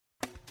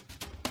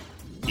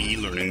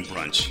E-Learning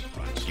Brunch,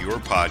 your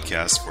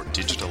podcast for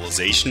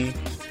digitalization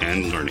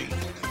and learning.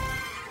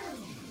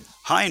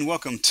 Hi, and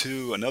welcome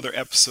to another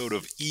episode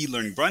of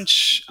E-Learning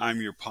Brunch.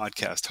 I'm your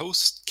podcast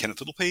host,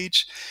 Kenneth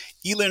Littlepage.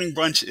 E-Learning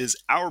Brunch is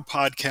our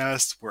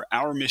podcast where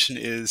our mission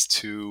is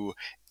to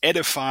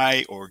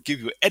edify or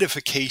give you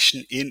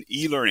edification in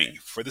e-learning.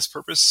 For this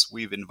purpose,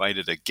 we've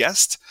invited a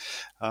guest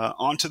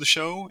onto the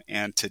show,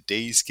 and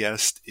today's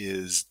guest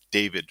is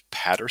David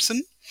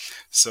Patterson.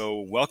 So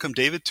welcome,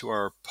 David, to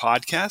our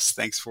podcast.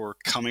 Thanks for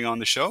coming on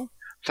the show.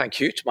 Thank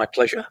you. It's my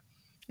pleasure.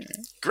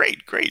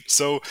 Great.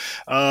 So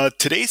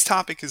today's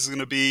topic is going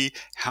to be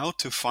how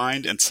to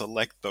find and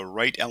select the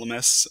right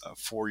LMS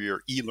for your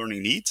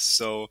e-learning needs.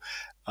 So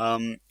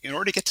in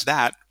order to get to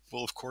that,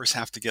 we'll, of course,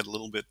 have to get a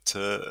little bit,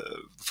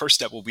 the first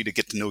step will be to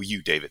get to know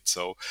you, David.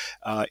 So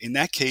in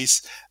that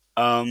case,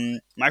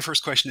 my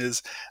first question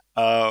is,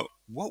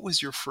 what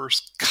was your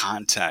first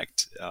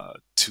contact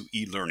to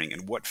e-learning,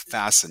 and what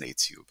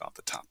fascinates you about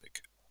the topic?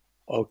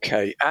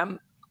 Okay.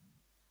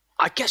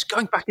 I guess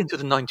going back into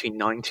the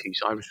 1990s,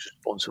 I was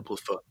responsible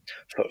for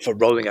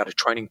rolling out a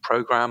training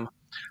program,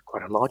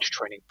 quite a large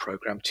training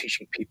program,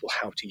 teaching people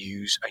how to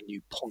use a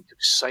new point of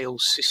sale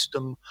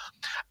system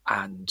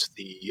and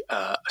the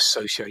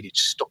associated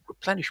stock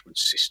replenishment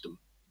system.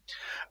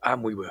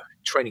 And we were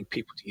training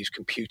people to use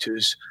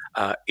computers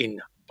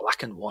in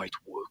black and white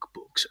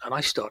workbooks. And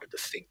I started to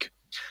think,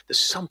 there's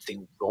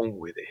something wrong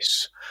with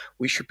this.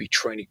 We should be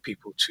training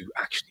people to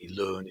actually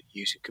learn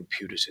using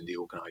computers in the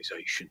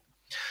organization.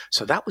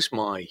 So that was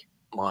my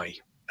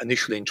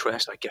initial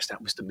interest. I guess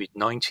that was the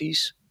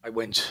mid-90s. I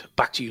went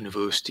back to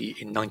university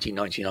in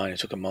 1999 and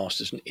took a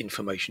master's in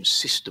information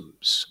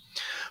systems.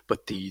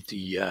 But the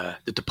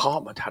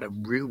department had a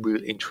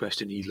real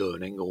interest in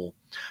e-learning, or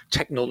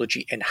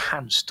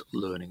technology-enhanced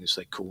learning, as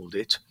they called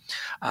it.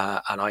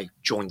 And I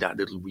joined that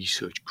little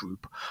research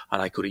group,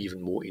 and I got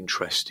even more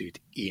interested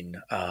in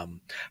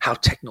how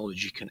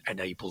technology can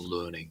enable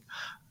learning.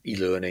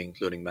 E-learning,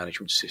 learning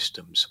management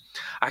systems.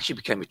 I actually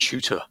became a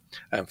tutor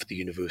for the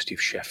University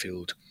of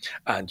Sheffield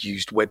and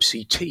used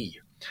WebCT,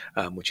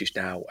 which is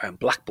now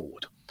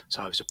Blackboard.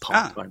 So I was a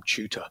part-time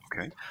tutor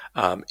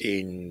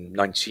in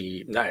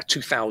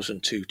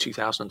 2000 to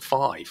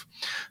 2005.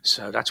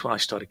 So that's when I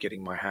started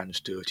getting my hands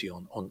dirty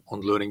on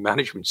learning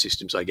management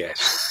systems, I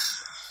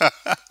guess.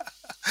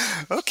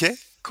 Okay,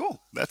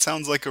 cool. That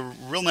sounds like a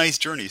real nice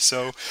journey.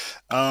 So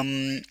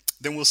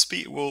then we'll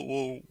speak.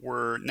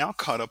 We're now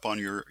caught up on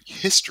your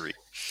history,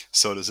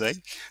 so to say.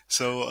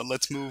 So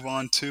let's move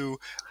on to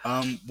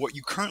what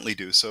you currently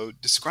do. So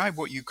describe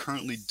what you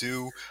currently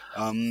do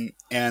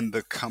and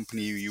the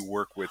company you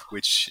work with,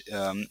 which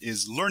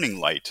is Learning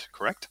Light,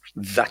 correct?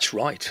 That's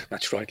right.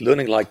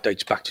 Learning Light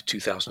dates back to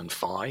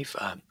 2005.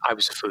 I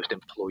was the first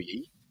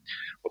employee.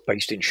 We're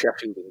based in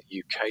Sheffield in the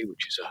UK,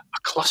 which is a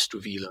cluster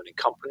of e-learning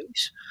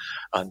companies.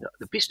 And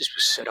the business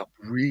was set up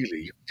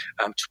really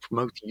to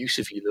promote the use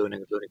of e-learning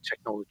and learning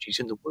technologies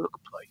in the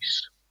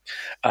workplace.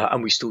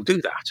 And we still do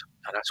that.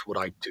 And that's what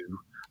I do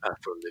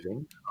for a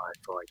living. I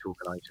advise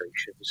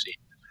organizations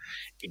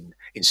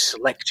in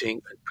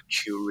selecting and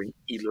procuring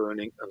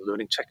e-learning and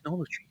learning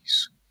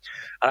technologies.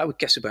 And I would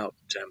guess about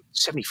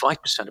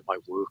 75% of my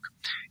work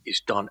is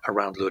done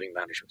around learning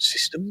management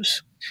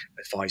systems,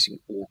 advising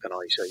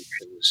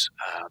organizations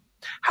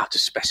how to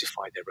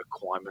specify their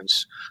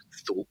requirements,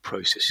 thought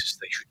processes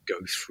they should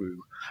go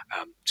through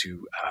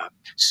to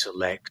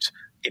select,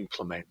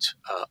 implement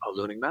a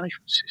learning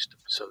management system.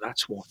 So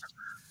that's what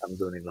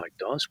Learning Light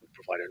does. We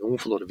provide an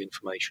awful lot of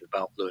information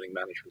about learning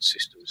management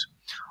systems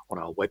on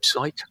our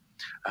website.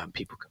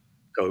 People can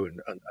go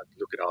and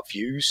look at our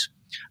views.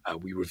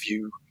 We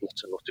review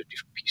lots and lots of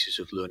different pieces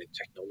of learning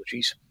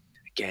technologies,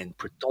 again,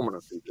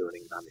 predominantly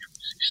learning management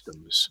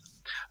systems.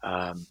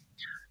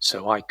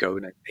 So I go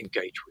and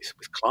engage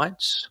with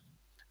clients.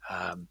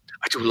 I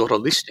do a lot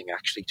of listening,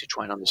 actually, to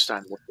try and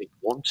understand what they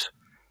want.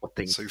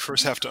 So you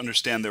first have to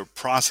understand their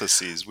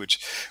processes,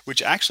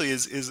 which actually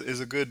is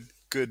a good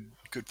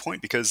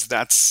point, because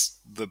that's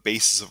the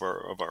basis of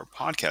our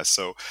podcast.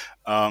 So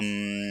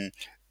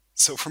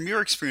so from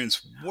your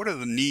experience, what are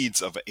the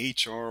needs of a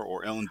HR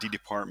or L&D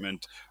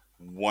department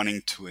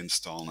wanting to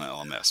install an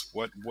LMS?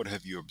 What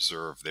have you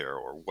observed there,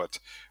 or what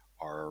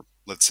are,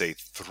 let's say,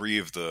 3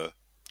 of the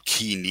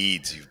key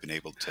needs you've been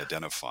able to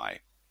identify?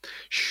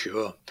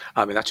 Sure.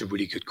 I mean, that's a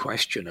really good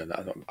question. And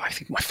I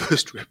think my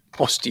first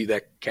response to you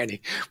there,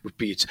 Kenny, would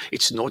be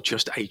it's not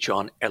just HR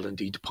and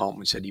L&D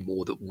departments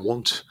anymore that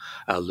want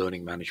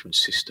learning management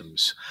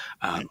systems.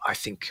 I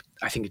think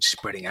it's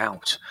spreading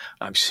out.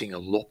 I'm seeing a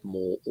lot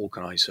more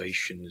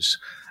organizations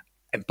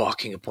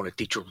embarking upon a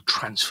digital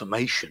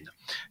transformation,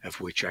 of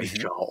which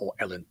HR or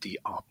L&D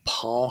are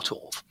part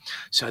of.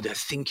 So they're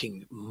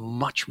thinking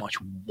much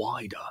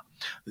wider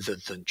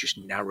than just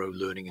narrow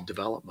learning and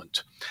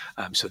development.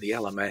 So the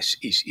LMS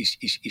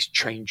is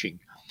changing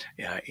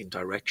in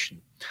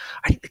direction.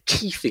 I think the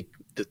key thing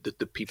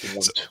that people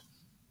want.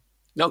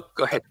 No,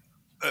 go ahead.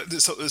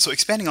 So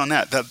expanding on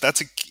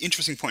that's an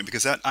interesting point,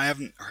 because that I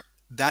haven't heard,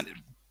 that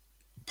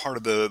part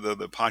of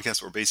the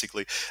podcast where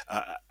basically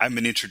I've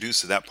been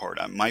introduced to that part.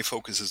 My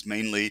focus is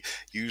mainly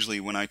usually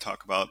when I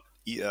talk about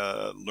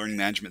learning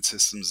management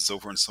systems and so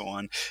forth and so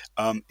on.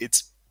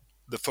 It's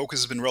the focus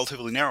has been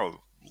relatively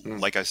narrow.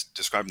 Mm. Like I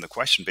described in the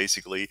question,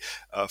 basically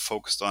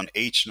focused on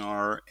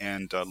H&R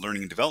and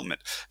learning and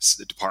development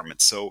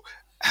departments. So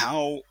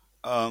how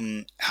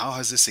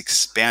has this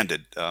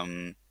expanded?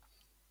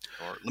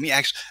 Or let me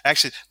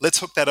actually let's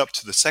hook that up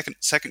to the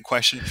second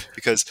question,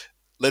 because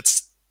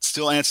let's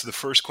still answer the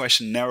first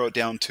question, narrow it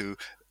down to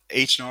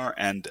H&R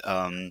and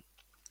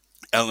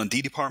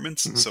L&D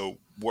departments, Mhm. so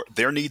what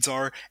their needs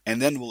are,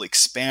 and then we'll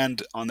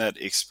expand on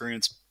that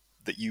experience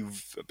that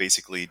you've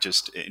basically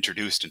just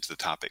introduced into the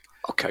topic.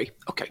 Okay.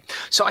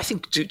 So I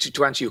think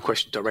to answer your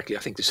question directly, I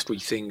think there's three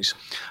things,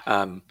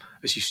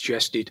 as you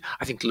suggested.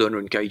 I think learner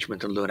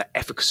engagement and learner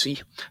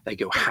efficacy, they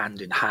go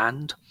hand in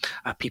hand.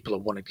 People are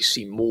wanting to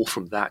see more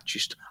from that,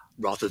 just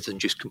rather than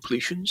just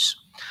completions.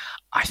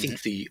 I Hmm.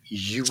 think the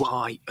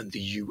UI and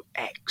the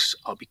UX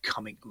are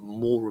becoming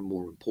more and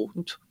more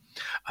important.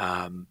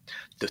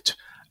 That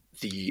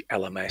the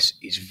LMS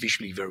is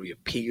visually very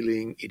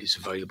appealing. It is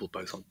available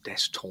both on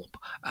desktop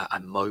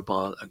and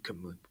mobile, and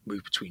can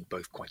move between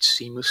both quite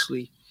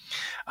seamlessly.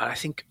 And I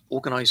think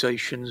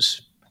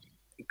organizations,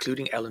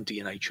 including L&D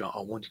and HR,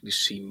 are wanting to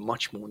see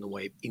much more in the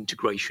way of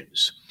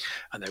integrations,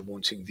 and they're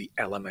wanting the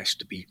LMS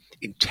to be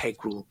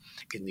integral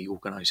in the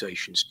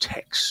organization's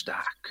tech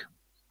stack.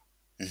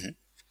 Hmm.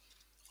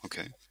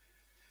 Okay.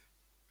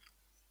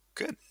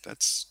 Good.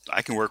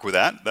 I can work with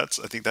that.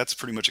 I think that's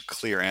pretty much a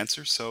clear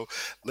answer. So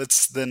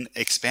let's then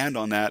expand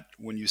on that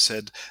when you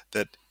said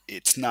that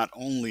it's not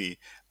only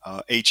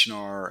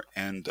H&R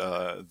and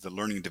the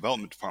learning and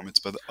development departments,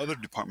 but the other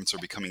departments are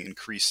becoming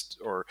increased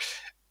or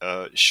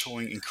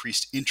showing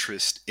increased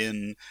interest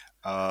in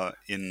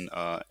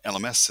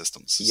LMS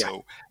systems. Yeah.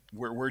 So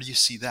where do you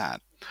see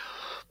that?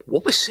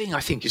 What we're seeing,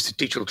 I think, is the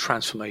digital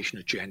transformation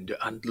agenda,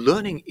 and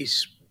learning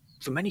is,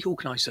 for many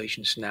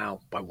organizations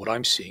now, by what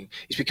I'm seeing,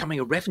 is becoming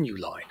a revenue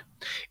line.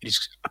 It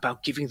is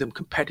about giving them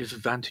competitive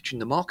advantage in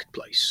the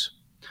marketplace.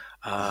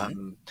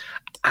 Hmm.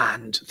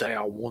 And they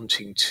are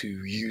wanting to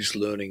use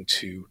learning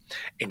to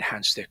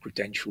enhance their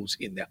credentials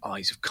in the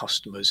eyes of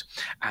customers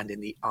and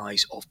in the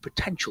eyes of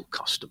potential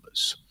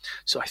customers.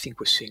 So I think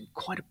we're seeing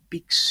quite a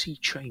big sea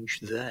change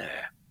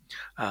there.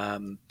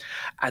 And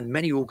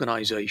many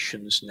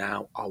organizations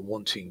now are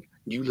wanting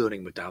new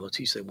learning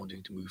modalities. They're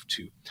wanting to move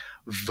to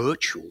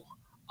virtual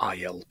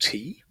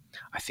ILT.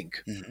 I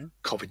think Hmm.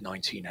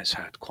 COVID-19 has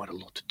had quite a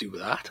lot to do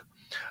with that.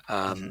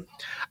 Hmm.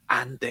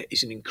 And there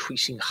is an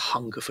increasing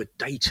hunger for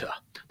data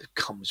that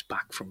comes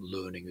back from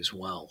learning as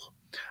well.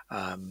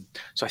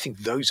 So I think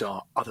those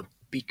are other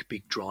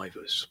big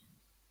drivers.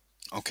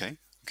 Okay.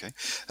 Okay.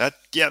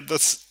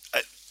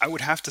 I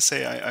would have to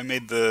say I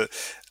made the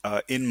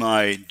in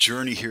my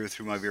journey here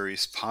through my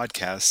various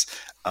podcasts.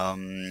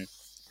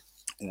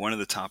 One of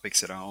the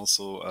topics that I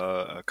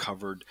also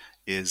covered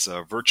is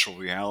virtual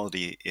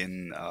reality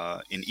in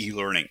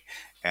e-learning,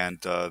 and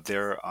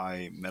there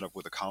I met up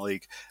with a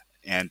colleague,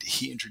 and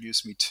he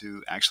introduced me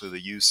to actually the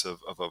use of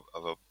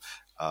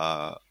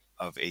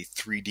a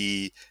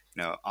 3D,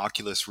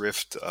 Oculus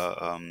Rift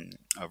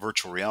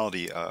virtual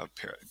reality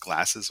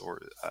glasses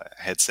or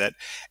headset,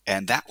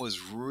 and that was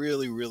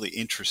really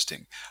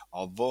interesting.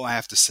 Although I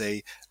have to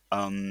say,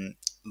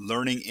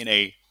 learning in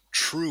a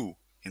true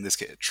in this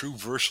case, a true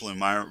virtual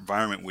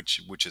environment,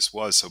 which this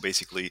was. So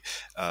basically,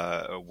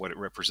 what it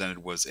represented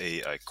was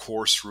a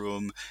course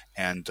room,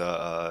 and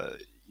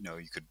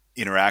you could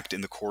interact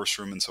in the course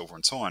room and so forth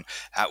and so on.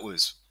 That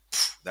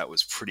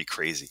was pretty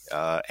crazy,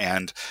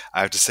 and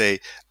I have to say,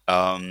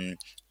 um,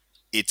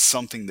 it's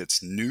something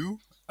that's new,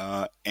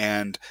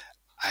 and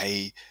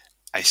I.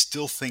 I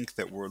still think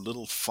that we're a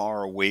little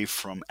far away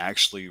from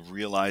actually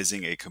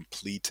realizing a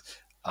complete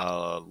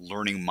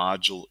learning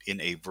module in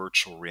a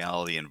virtual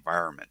reality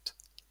environment.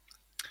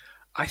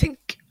 I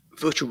think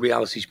virtual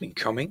reality has been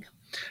coming.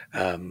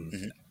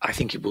 Hmm. I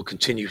think it will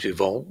continue to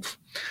evolve.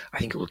 I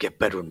think it will get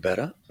better and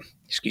better.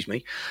 Excuse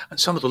me. And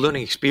some of the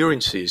learning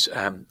experiences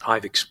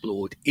I've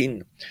explored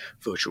in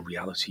virtual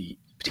reality,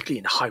 particularly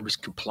in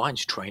high-risk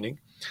compliance training.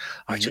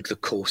 I Hmm. took the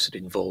course that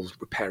involved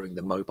repairing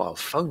the mobile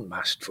phone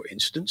mast, for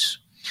instance,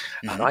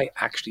 and Hmm. I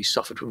actually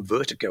suffered from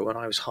vertigo when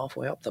I was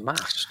halfway up the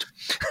mast.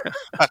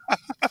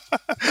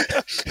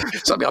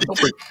 Something I'm not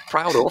very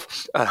proud of,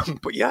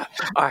 but yeah,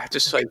 I had to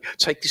say,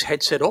 take this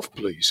headset off,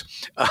 please.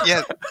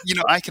 Yeah,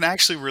 I can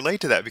actually relate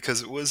to that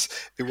because it was.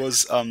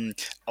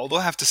 Although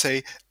I have to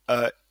say,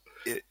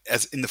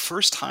 as in the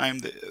first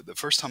time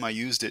I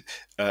used it,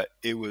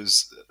 it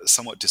was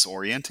somewhat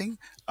disorienting.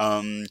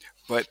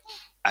 But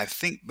I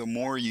think the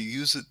more you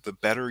use it, the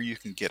better you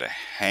can get a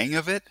hang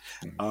of it.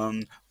 Mm.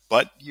 Um,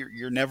 but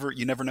you never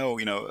know.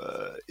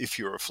 If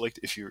you're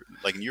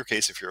like in your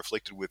case, if you're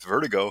afflicted with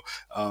vertigo,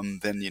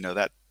 then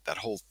that that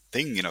whole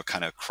thing,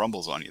 kind of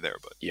crumbles on you there.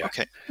 But Yeah.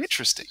 okay,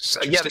 interesting. So,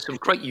 Interesting. there's some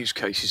great use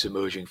cases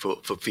emerging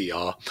for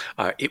VR.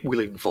 It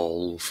will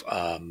evolve.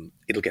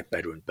 It'll get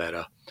better and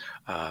better.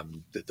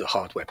 The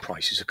hardware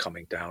prices are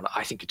coming down.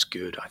 I think it's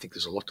good. I think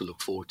there's a lot to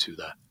look forward to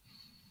there.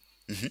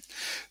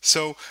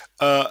 So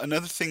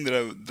another thing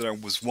that I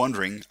was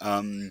wondering,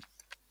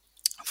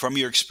 from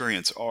your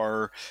experience,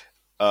 are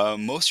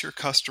most of your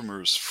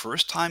customers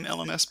first-time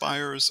LMS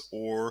buyers,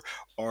 or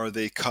are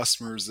they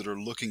customers that are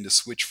looking to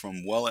switch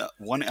from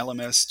one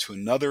LMS to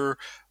another?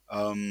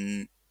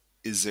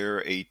 Is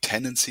there a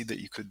tendency that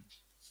you could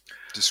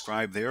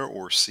describe there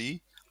or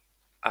see?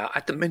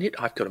 At the minute,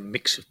 I've got a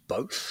mix of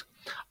both.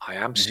 I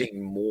am Hmm.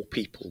 seeing more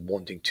people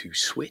wanting to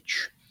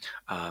switch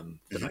than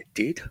Hmm. I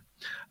did.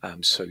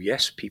 So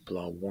yes, people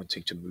are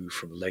wanting to move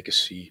from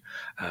legacy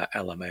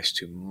LMS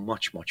to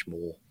much, much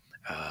more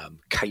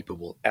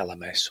capable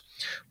LMS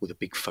with a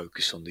big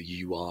focus on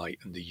the UI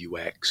and the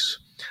UX,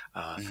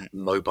 Hmm.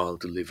 mobile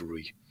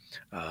delivery.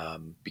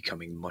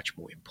 Becoming much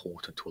more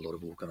important to a lot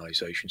of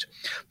organizations.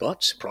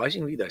 But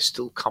surprisingly, there's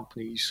still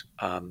companies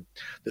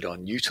that are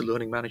new to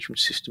learning management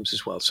systems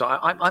as well. So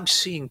I'm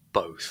seeing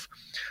both.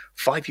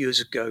 5 years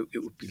ago, it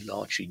would be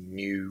largely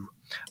new.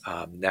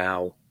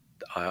 Now,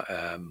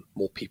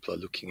 more people are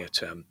looking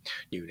at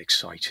new and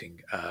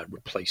exciting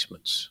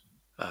replacements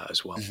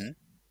as well. Hmm.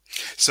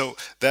 So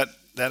that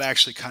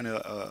actually kind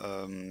of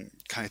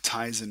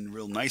ties in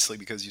real nicely,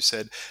 because you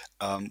said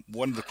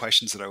one of the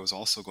questions that I was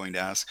also going to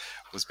ask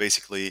was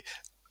basically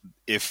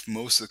if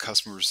most of the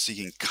customers are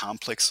seeking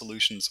complex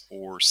solutions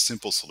or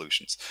simple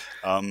solutions.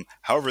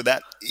 However,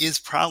 that is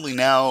probably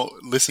now,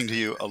 listening to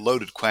you, a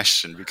loaded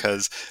question,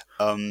 because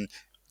um,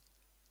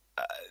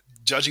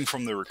 judging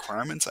from the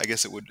requirements, I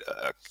guess it would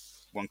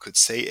one could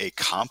say a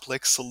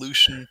complex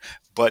solution,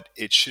 but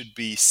it should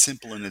be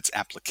simple in its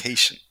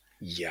application.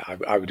 Yeah,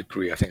 I would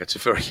agree. I think that's a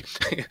very,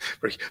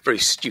 very, very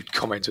astute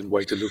comment and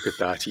way to look at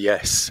that.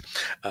 Yes,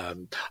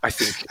 I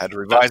think. I had to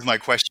revise my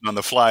question on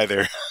the fly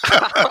there.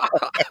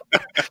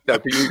 No,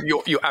 but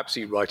you're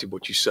absolutely right in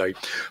what you say.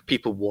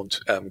 People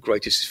want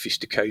greater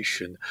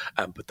sophistication,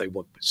 but they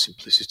want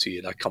simplicity.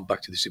 And I come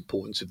back to this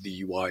importance of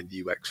the UI and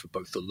the UX for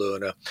both the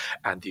learner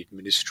and the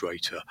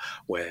administrator,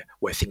 where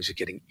things are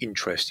getting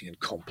interesting and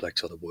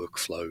complex are the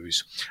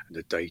workflows and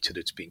the data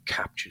that's being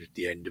captured at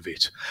the end of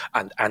it,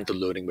 and the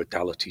learning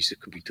modalities that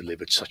can be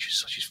delivered, such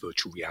as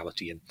virtual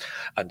reality and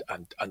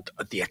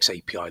the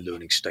XAPI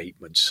learning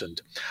statements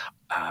and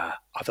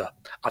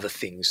other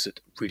things that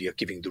really are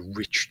giving the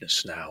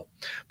richness now.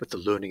 But the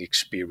learning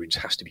experience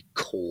has to be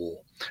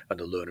core, and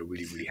the learner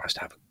really, really has to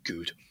have a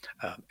good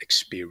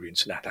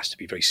experience, and that has to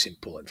be very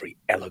simple and very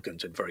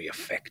elegant and very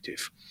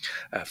effective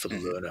for the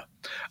Mhm. learner.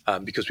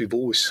 Because we've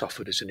always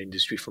suffered as an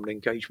industry from an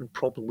engagement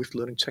problem with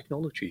learning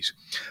technologies.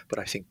 But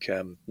I think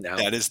now,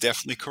 That is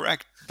definitely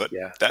correct. But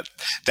yeah,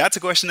 that's a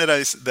question or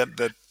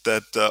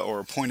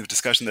a point of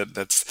discussion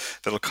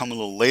that'll come a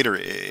little later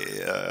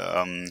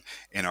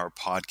in our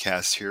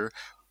podcast here.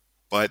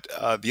 But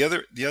the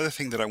other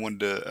thing that I wanted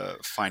to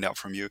find out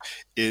from you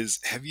is,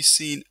 have you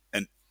seen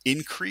an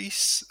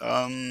increase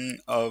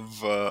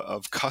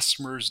of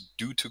customers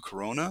due to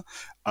Corona?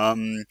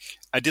 I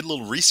did a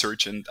little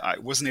research, and I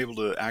wasn't able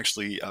to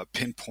actually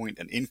pinpoint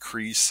an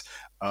increase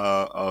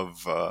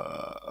of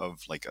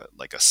like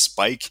a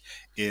spike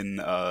in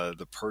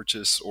the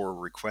purchase or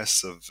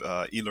requests of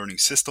e-learning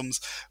systems,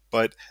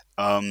 but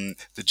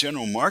the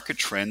general market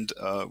trend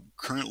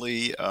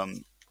currently.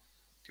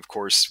 Of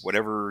course,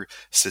 whatever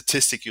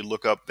statistic you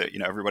look up, that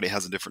everybody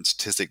has a different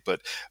statistic,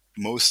 but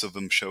most of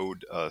them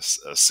showed a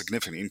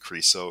significant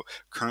increase. So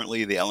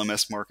currently, the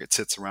LMS market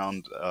sits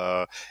around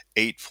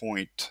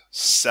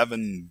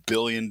 $8.7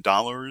 billion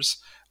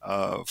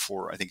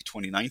for, I think,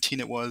 2019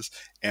 it was,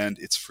 and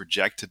it's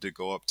projected to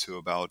go up to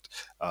about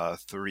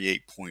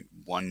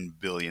 $38.1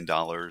 billion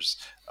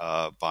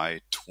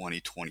by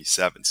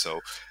 2027. So,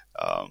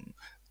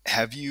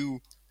 have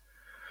you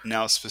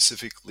now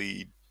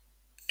specifically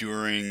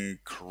during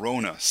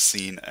Corona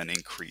seen an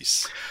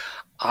increase?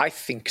 I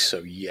think so.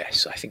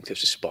 Yes, I think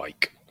there's a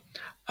spike.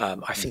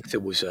 I think Mhm. there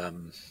was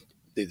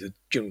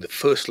during the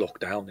first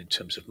lockdown in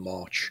terms of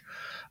March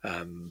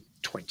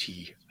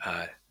 20,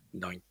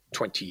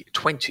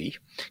 2020,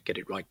 get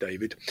it right,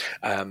 David,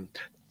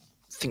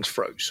 things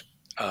froze.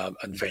 And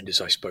Mhm. vendors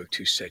I spoke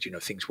to said,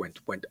 things went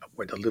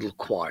a little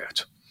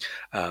quiet.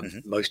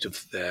 Mhm. Most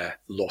of their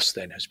loss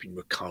then has been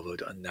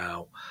recovered, and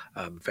now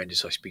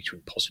vendors I speak to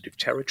in positive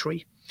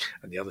territory.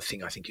 And the other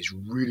thing I think is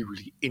really,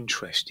 really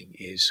interesting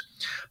is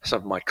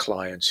some of my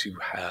clients who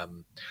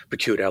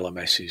procured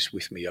LMSs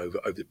with me over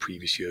the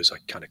previous years. I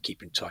kind of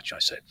keep in touch. I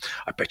said,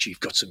 I bet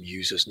you've got some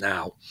users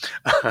now.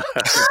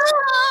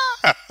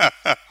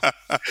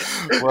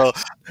 Well,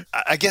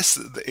 I guess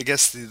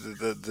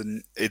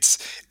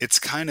it's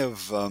kind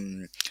of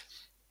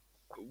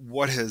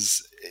what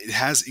has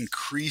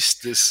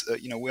increased this.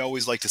 We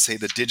always like to say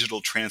the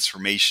digital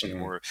transformation,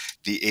 Mm, or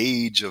the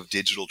age of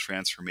digital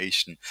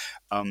transformation,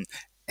 um,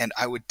 and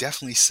I would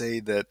definitely say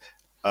that.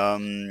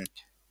 Um,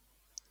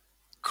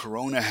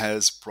 Corona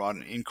has brought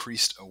an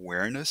increased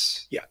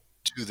awareness yeah.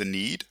 to the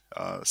need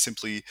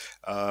simply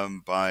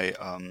by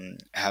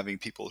having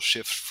people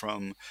shift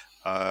from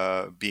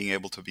being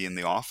able to be in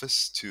the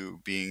office to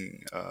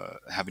being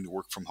having to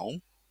work from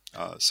home.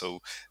 So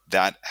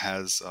that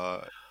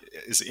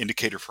is an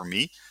indicator for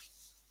me.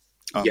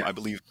 Yeah, I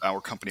believe our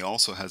company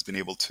also has been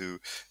able to,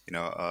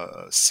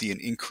 see an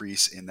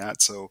increase in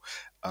that. So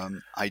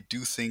I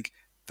do think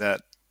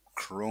that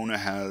Corona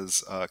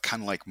has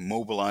kind of like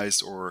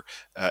mobilized or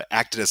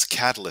acted as a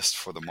catalyst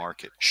for the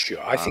market.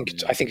 sure. I Um,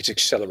 think it's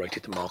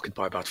accelerated the market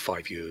by about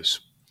 5 years.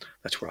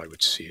 That's where I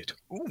would see it.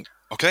 ooh,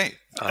 okay,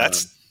 Um,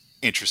 that's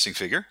interesting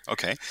figure.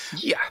 Okay,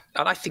 yeah,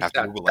 and I think have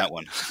to Google that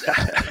one.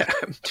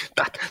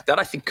 that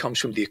I think comes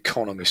from The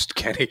Economist,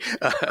 Kenny,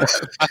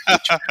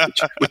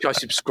 which I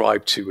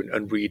subscribe to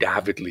and read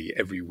avidly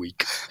every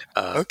week.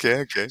 Uh,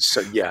 Okay, okay.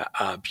 so yeah,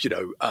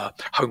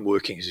 home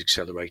working is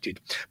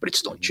accelerated, but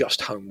it's not Hmm.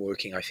 just home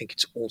working. I think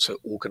it's also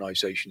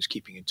organisations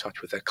keeping in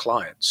touch with their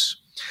clients,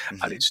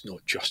 and Hmm. it's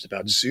not just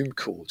about Zoom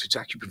calls. It's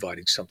actually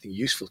providing something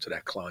useful to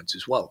their clients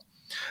as well.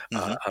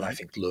 Hmm. And I Hmm.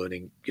 think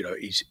learning,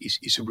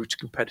 is a route to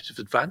competitive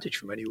advantage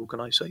for many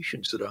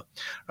organisations that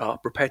are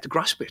prepared to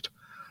grasp it.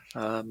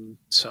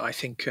 So I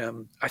think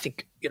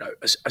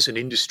as an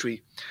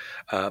industry,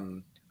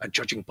 and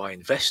judging by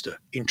investor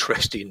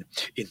interest in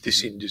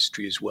this Hmm.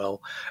 industry as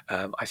well,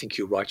 I think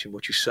you're right in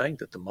what you're saying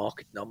that the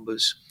market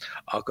numbers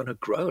are going to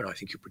grow, and I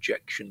think your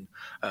projection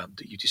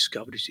that you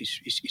discovered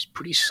is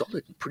pretty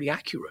solid and pretty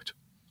accurate.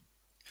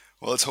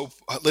 Well,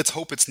 let's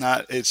hope it's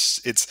not.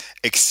 It's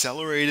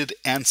accelerated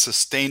and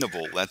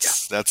sustainable. Yeah,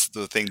 That's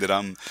the thing that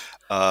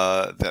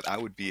I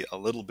would be a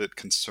little bit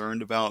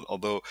concerned about.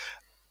 Although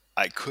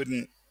I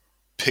couldn't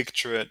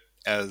picture it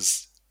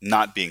as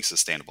not being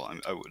sustainable.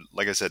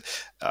 Like I said,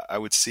 I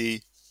would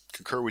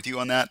concur with you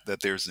on that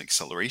there's an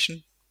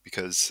acceleration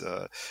because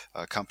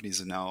companies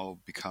have now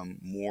become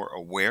more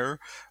aware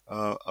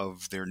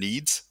of their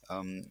needs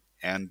and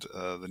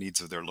the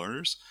needs of their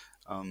learners.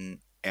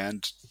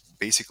 And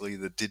basically,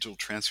 the digital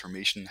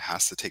transformation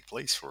has to take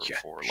place for,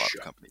 yeah, for a lot of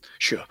sure. companies.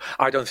 Sure.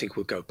 I don't think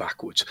we'll go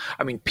backwards.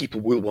 I mean, people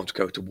will want to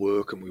go to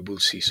work and we will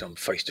see some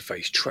face to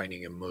face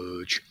training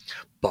emerge.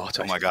 But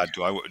Oh I my think, God,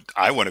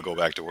 I want to go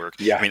back to work?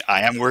 I yeah, mean,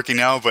 I am working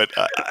now, but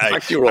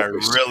back to your I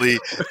office. really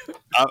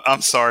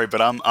I'm sorry,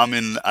 but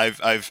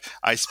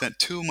I spent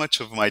too much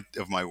of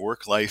my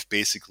work life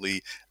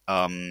basically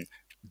um,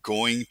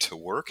 going to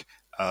work.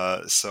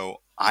 So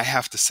I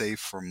have to say,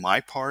 for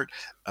my part,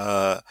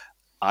 uh,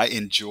 I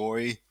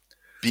enjoy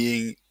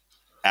being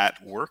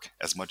at work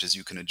as much as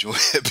you can enjoy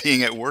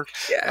being at work.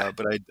 Yeah,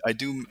 But I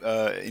do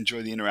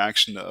enjoy the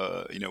interaction,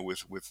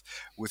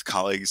 with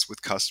colleagues,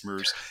 with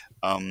customers,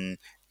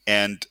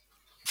 and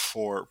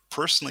for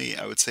personally,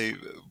 I would say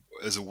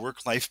as a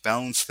work-life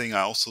balance thing,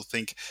 I also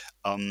think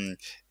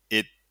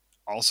it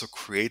also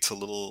creates a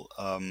little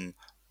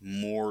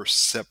more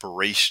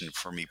separation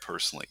for me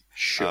personally.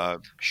 sure, Uh,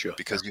 sure.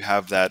 because you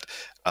have that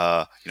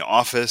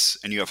office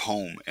and you have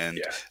home,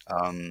 and Yeah,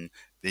 um,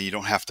 then you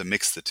don't have to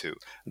mix the two.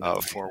 no,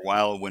 For a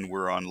while, when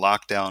we're on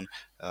lockdown,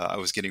 I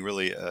was getting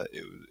really,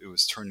 it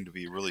was turning to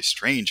be really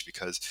strange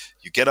because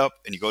you get up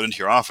and you go into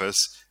your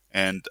office,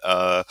 and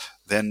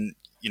then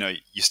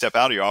you step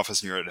out of your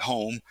office and you're at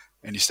home,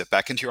 and you step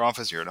back into your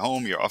office, you're at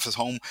home, your office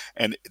home,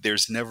 and there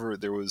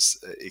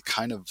was it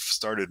kind of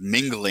started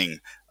mingling.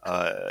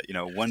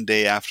 One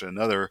day after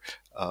another,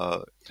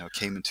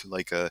 came into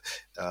like a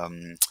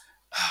um,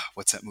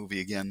 what's that movie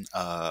again?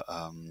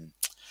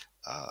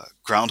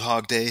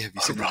 Groundhog Day. Have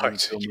you seen that one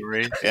with right. Bill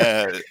Murray?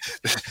 Yeah,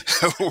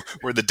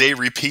 where the day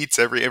repeats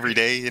every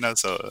day.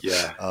 So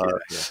Yeah, uh, yeah,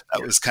 yeah,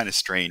 that yeah. was kind of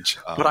strange.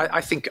 But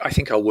I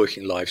think our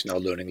working lives and our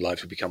learning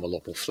lives have become a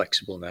lot more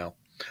flexible now,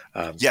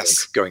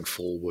 Yes. going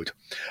forward.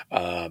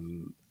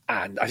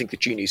 And I think the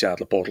genie's out of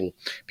the bottle.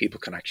 People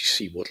can actually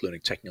see what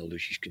learning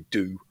technologies can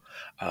do,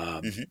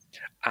 um, Hmm.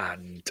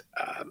 and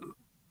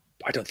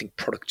I don't think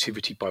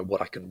productivity, by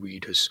what I can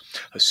read, has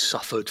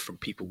suffered from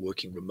people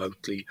working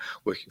remotely,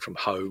 working from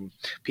home.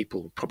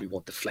 People probably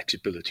want the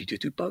flexibility to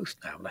do both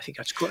now, and I think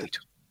that's great.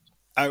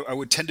 I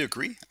would tend to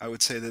agree. I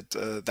would say that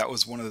that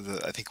was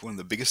I think one of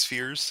the biggest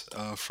fears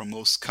from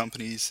most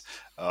companies,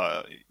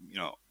 uh, you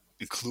know,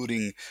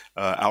 including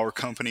our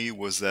company,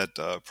 was that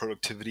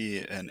productivity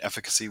and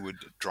efficacy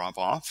would drop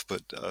off.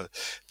 But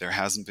there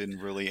hasn't been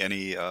really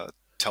any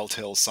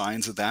telltale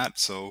signs of that.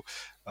 So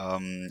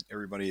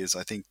everybody is,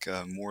 I think,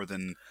 more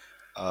than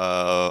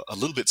a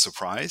little bit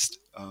surprised,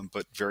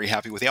 but very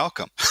happy with the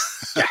outcome,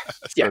 Yeah,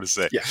 so yeah, to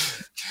say. yeah,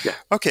 yeah.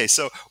 Okay,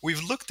 so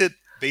we've looked at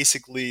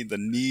basically the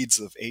needs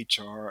of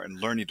HR and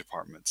learning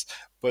departments,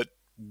 but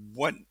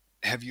what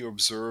have you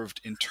observed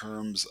in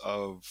terms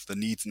of the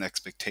needs and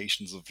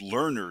expectations of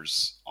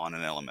learners on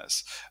an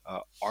LMS?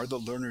 Are the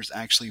learners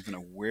actually even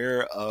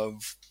aware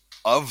of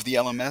the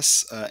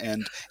LMS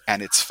and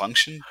its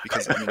function?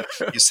 Because I mean,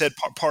 you said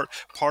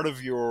part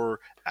of your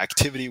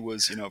activity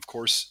was, of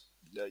course.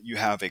 You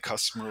have a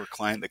customer or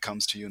client that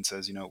comes to you and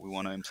says, we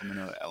want to implement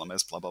a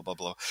LMS, blah blah blah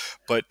blah.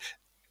 But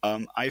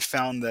I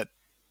found that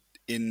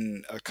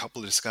in a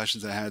couple of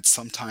discussions I had,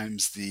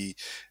 sometimes the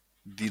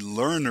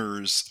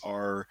learners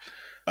are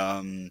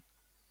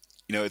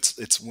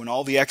it's when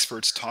all the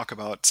experts talk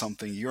about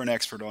something. You're an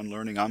expert on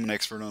learning. I'm an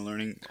expert on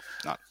learning.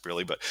 Not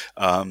really, but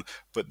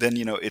then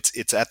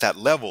it's at that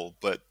level.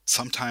 But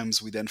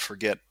sometimes we then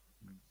forget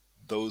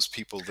those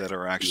people that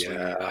are actually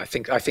Yeah, I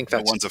think the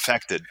that's ones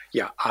affected.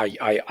 yeah.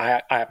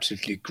 I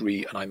absolutely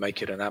agree, and I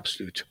make it an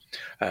absolute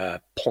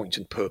point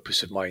and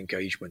purpose of my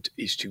engagement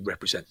is to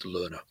represent the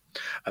learner,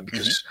 and Hmm.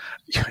 because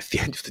at the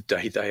end of the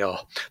day, they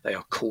are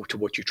core to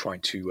what you're trying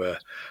to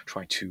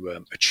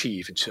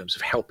achieve in terms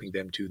of helping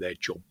them do their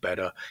job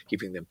better,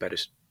 giving them better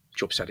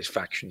job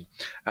satisfaction,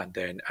 and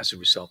then as a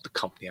result, the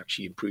company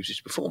actually improves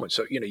its performance.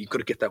 So you've got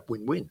to get that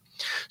win-win.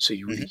 So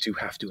you really Hmm. do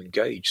have to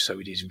engage. So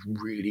it is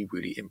really,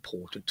 really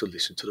important to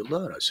listen to the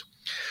learners.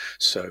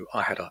 So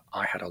I had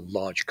a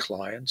large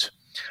client,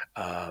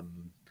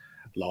 um,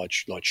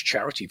 large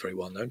charity, very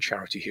well known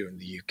charity here in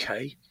the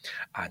UK,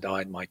 and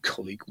I and my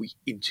colleague we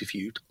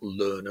interviewed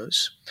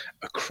learners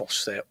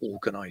across their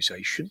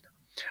organisation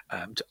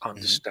to Hmm.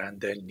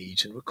 understand their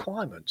needs and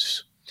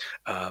requirements.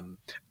 Um,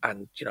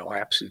 and I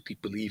absolutely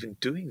believe in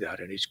doing that,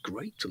 and it's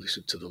great to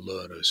listen to the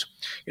learners.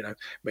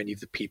 Many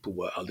of the people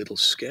were a little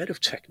scared of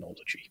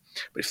technology,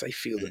 but if they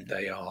feel that Hmm.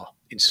 they are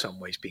in some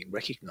ways being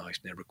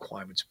recognised and their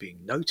requirements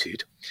being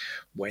noted,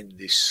 when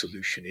this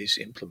solution is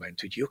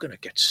implemented, you're going to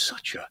get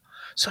such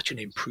an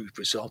improved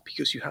result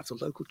because you have the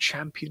local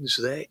champions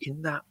there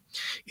in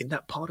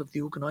that part of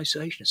the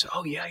organisation. So,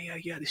 oh yeah,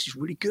 this is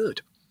really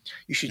good.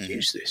 You should Hmm.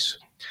 use this.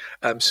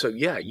 So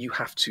yeah, you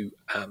have to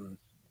um,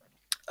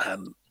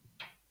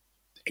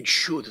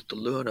 ensure that the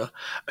learner,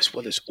 as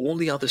well as all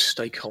the other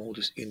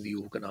stakeholders in the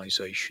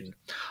organisation,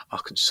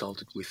 are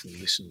consulted with and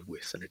listened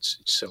with, and it's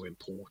so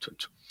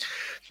important.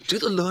 Do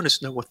the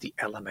learners know what the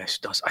LMS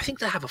does? I think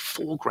they have a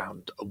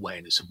foreground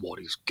awareness of what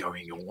is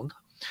going on,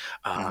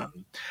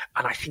 Hmm.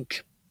 and I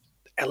think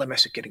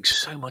LMS are getting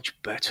so much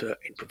better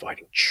in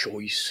providing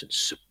choice and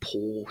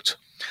support,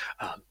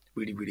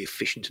 really, really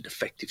efficient and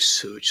effective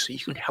search, so you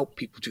can help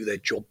people do their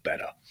job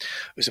better,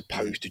 as Hmm.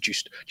 opposed to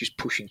just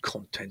pushing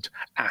content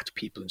at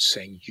people and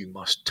saying you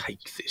must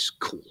take this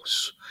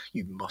course,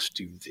 you must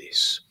do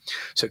this.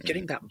 So Hmm.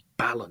 getting that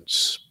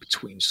balance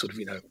between sort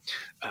of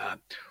uh,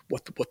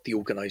 what the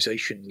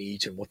organization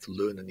needs and what the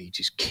learner needs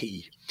is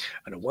key.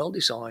 And a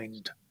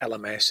well-designed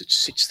LMS that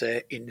sits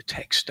there in the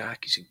tech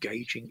stack is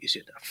engaging, is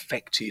it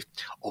effective,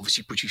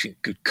 obviously producing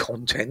good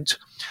content.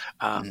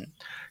 Hmm.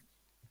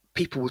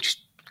 People will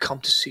just come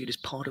to see it as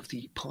part of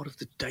the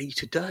day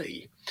to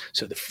day.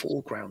 So the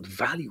foreground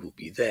value will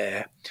be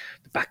there.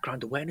 The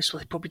background awareness,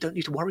 well, they probably don't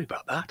need to worry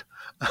about that.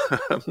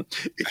 Um,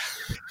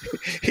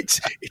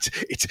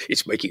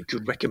 it's making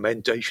good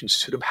recommendations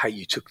to them. Hey,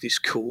 you took this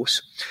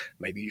course,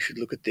 maybe you should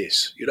look at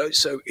this.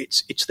 So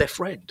it's their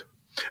friend,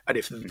 and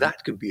if Hmm.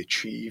 that can be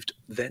achieved,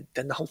 then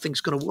the whole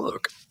thing's going to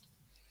work.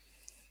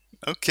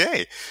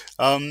 Okay.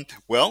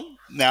 Well,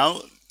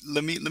 now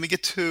let me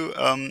get to.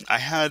 I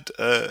had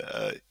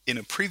in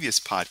a previous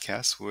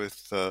podcast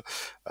with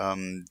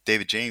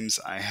David James.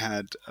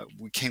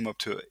 We came up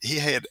to. He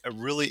had a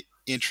really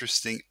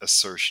interesting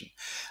assertion,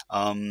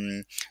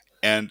 um,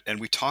 and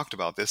we talked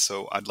about this.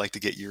 So I'd like to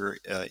get your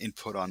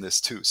input on this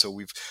too. So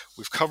we've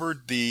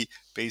covered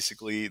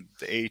basically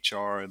the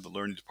HR, the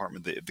learning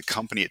department, the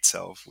company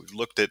itself. We've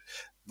looked at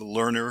the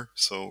learner.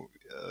 So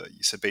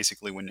you said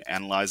basically when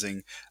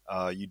analyzing,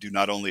 you do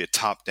not only a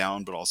top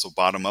down but also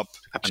bottom up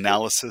Absolutely.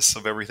 analysis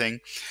of everything.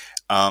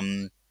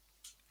 Um,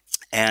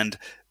 and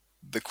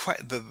the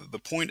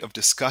point of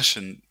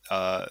discussion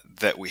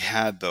that we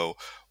had though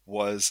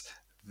was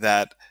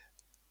that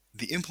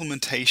the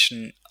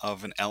implementation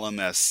of an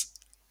LMS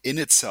in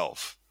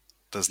itself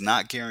does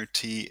not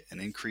guarantee an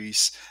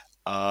increase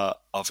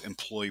of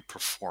employee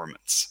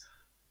performance.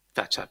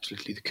 That's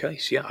absolutely the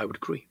case. Yeah, I would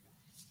agree.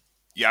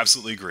 You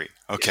absolutely agree.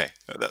 Yeah. Okay,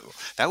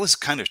 that was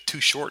kind of too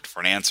short for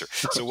an answer.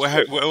 So So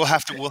we'll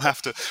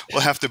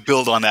have to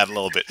build on that a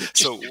little bit. just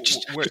So we're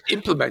just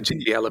implementing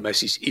the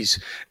LMS is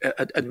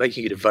and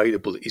making it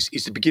available is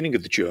the beginning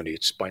of the journey.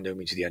 It's by no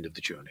means the end of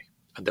the journey,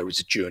 and there is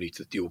a journey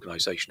that the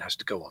organisation has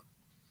to go on.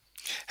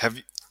 have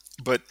you,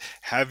 but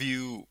have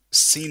you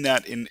seen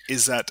that in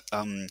is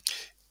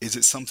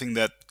it something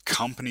that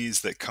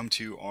companies that come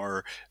to you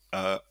are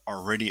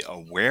already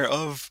aware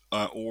of,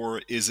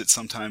 or is it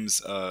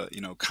sometimes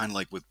kind of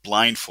like with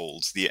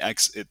blindfolds?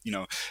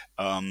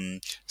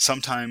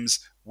 Sometimes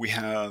we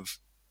have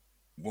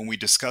when we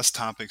discuss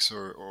topics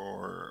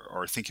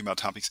or thinking about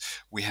topics,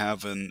 we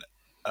have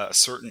a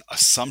certain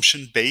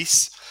assumption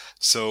base.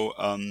 So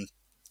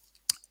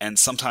and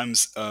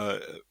sometimes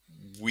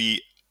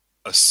we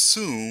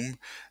assume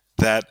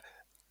that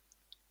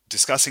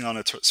discussing on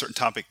a certain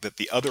topic that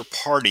the other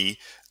party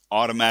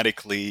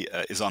automatically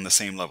is on the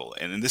same level.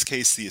 And in this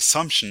case, the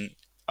assumption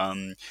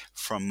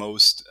from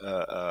most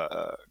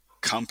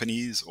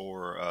companies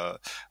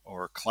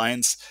or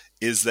clients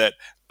is that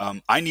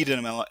I need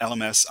an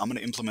LMS. I'm going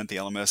to implement the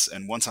LMS,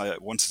 and once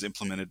it's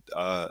implemented,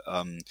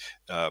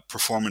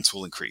 performance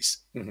will increase.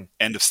 Mm-hmm.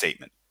 End of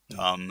statement.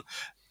 Um,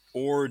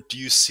 or do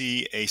you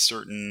see a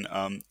certain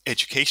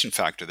education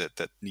factor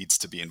that needs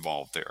to be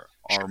involved there?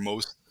 Are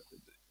most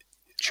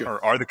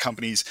Sure. Are the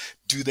companies,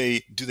 do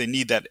they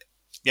need that?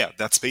 Yeah,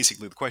 that's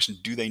basically the question.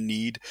 Do they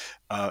need?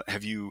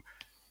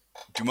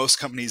 Do most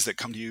companies that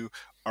come to you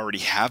already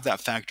have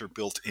that factor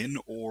built in,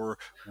 or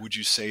would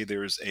you say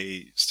there's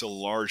a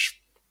still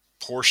large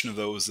portion of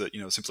those that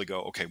simply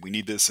go, okay, we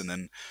need this, and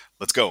then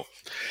let's go?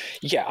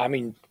 Yeah, I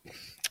mean,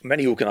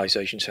 many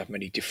organizations have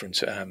many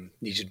different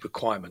needed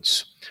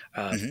requirements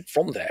Hmm.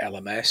 from their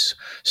LMS.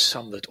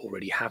 Some that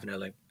already have an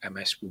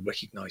LMS will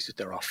recognize that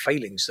there are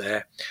failings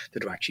there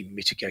that are actually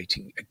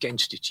mitigating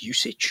against its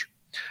usage.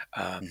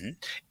 Um, Hmm.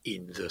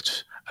 in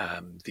that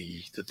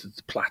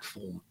the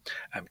platform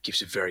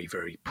gives a very,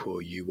 very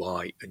poor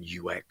UI and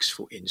UX,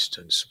 for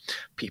instance.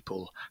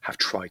 People have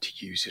tried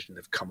to use it and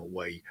have come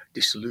away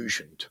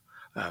disillusioned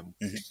Hmm.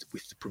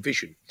 with the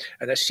provision.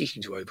 And they're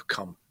seeking to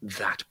overcome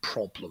that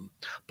problem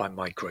by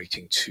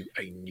migrating to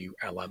a new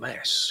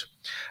LMS.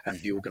 And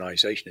the Hmm.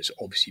 organization has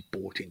obviously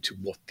bought into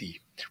what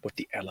the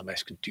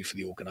LMS can do for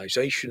the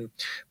organization,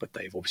 but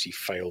they've obviously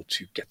failed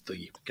to get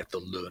the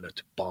learner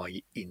to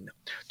buy in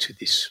to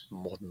this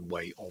modern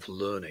way of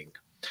learning.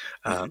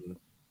 Hmm.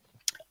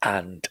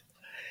 And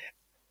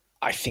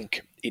I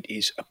think it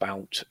is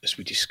about, as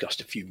we discussed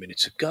a few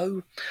minutes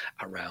ago,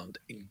 around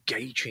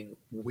engaging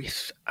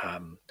with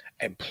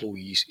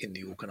employees in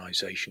the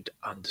organization to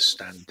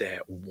understand their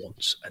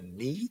wants and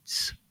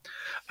needs.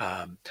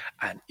 And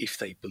if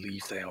they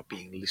believe they are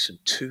being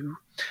listened to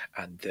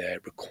and their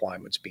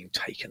requirements being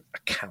taken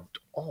account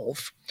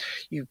of,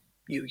 you're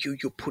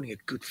putting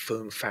a good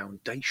firm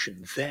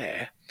foundation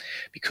there,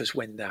 because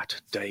when that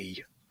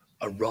day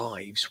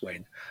arrives,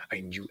 when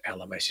a new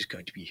LMS is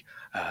going to be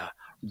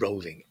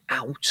rolling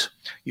out,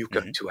 you're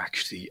going Hmm. to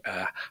actually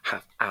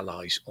have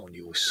allies on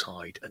your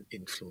side and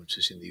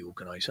influencers in the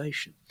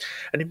organization.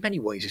 And in many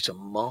ways, it's a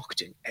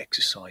marketing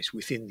exercise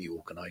within the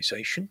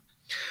organization.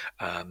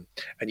 And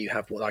you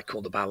have what I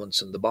call the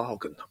balance and the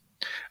bargain.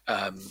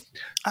 Um,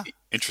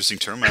 Interesting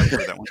term. I haven't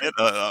heard that one yet.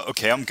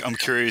 Okay, I'm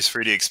curious for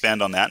you to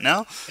expand on that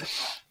now.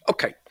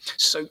 okay,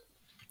 so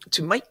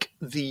to make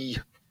the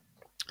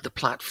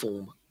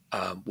platform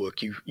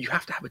work, you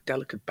have to have a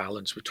delicate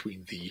balance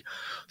between the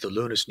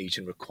learner's needs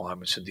and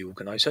requirements and the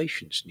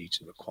organization's needs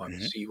and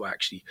requirements. Hmm. So you're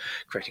actually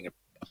creating a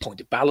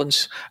point of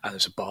balance, and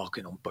there's a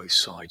bargain on both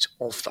sides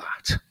of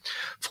that.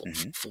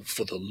 Hmm.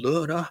 For the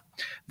learner,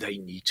 they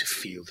need to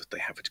feel that they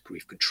have a degree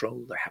of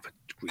control, they have a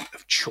degree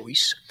of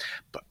choice.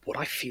 But what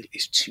I feel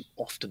is too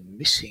often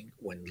missing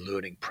when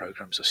learning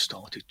programs are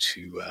started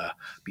to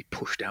be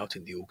pushed out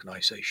in the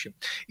organization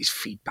is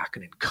feedback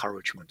and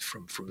encouragement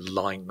from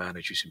line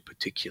managers in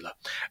particular,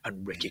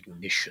 and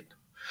recognition.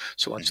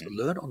 So once the Hmm.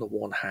 learner on the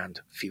one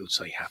hand feels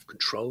they have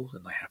control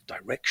and they have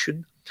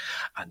direction,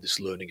 and is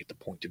learning at the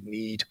point of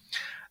need,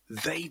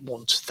 they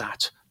want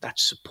that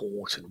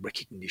support and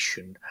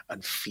recognition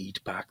and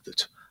feedback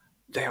that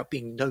they are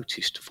being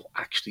noticed for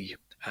actually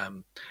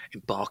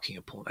embarking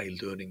upon a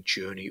learning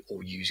journey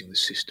or using the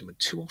system. And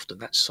too often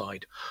that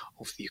side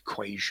of the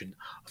equation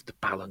of the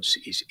balance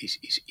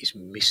is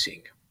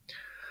missing.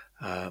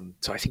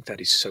 So I think that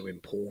is so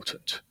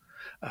important.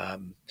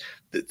 Um,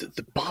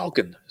 the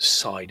bargain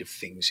side of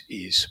things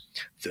is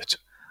that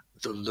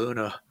the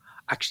learner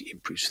actually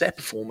improves their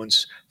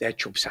performance, their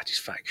job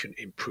satisfaction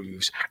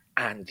improves,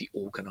 and the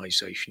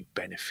organization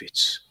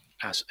benefits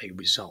as a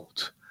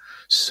result.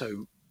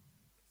 So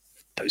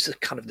those are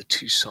kind of the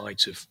two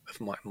sides of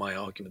my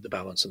argument, the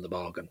balance and the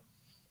bargain.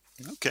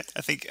 Okay,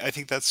 I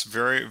think that's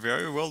very,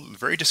 very well,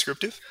 very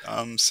descriptive.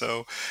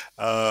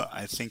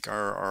 I think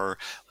our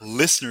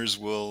listeners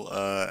will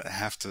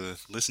have to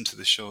listen to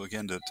the show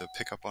again to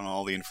pick up on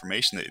all the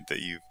information that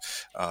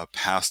you've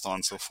passed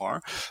on so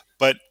far.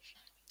 But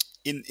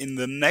in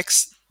the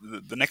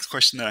next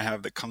question that I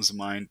have that comes to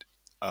mind,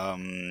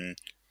 um,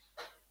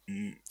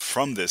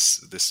 from this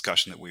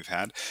discussion that we've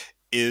had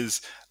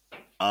is,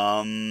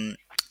 um,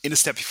 in a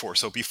step before.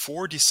 So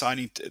before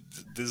deciding,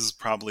 this is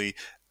probably,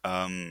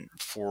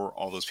 for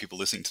all those people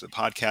listening to the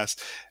podcast,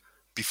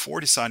 before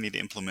deciding to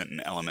implement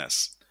an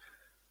LMS,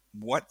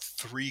 what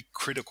three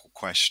critical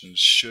questions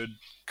should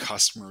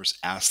customers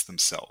ask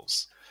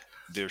themselves?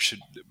 There should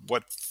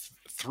what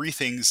three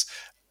things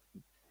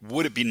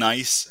would it be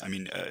nice? I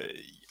mean,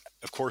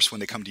 of course, when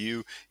they come to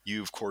you,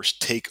 you of course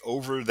take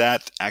over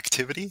that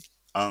activity.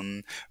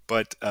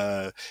 But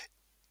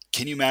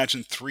can you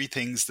imagine three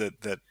things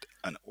that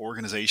an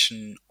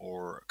organization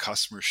or a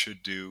customer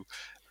should do,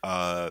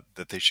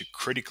 that they should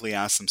critically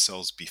ask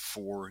themselves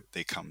before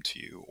they come to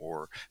you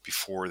or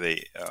before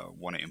they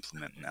want to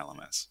implement an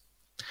LMS?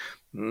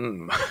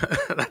 Mm.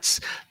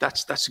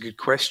 that's a good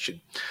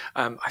question.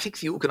 I think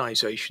the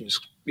organisations,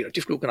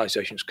 different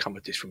organisations come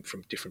at this from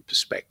different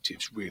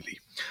perspectives. Really,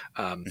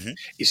 um, Hmm.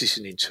 is this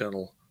an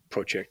internal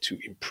project to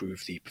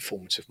improve the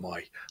performance of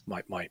my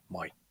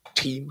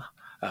team,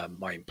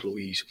 my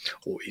employees,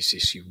 or is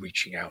this you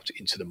reaching out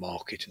into the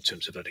market in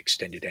terms of an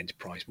extended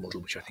enterprise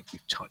model, which I think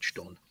we've touched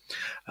on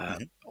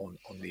Hmm.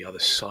 on the other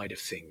side of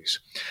things.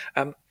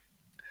 Um,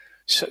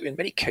 so in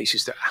many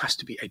cases, there has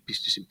to be a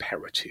business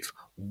imperative.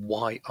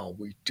 Why are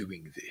we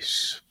doing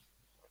this?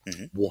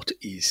 Hmm. What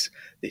is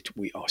that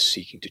we are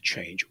seeking to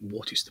change?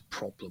 What is the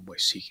problem we're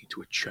seeking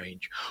to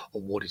change?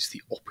 Or what is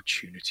the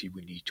opportunity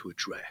we need to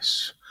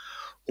address?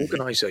 Hmm.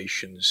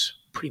 Organizations,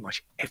 pretty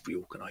much every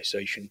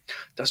organization,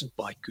 doesn't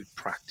buy good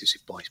practice,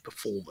 it buys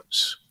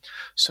performance.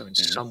 So in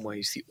Hmm. some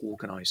ways, the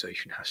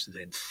organization has to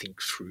then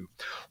think through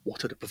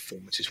what are the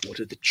performances, what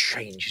are the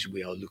changes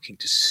we are looking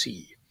to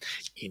see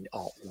in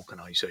our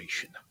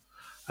organization,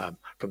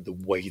 from the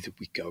way that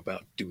we go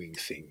about doing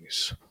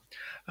things.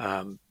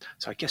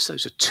 So I guess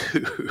those are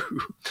two.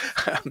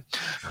 um,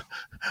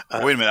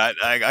 Wait a minute.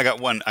 I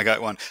got one. I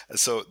got one.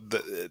 So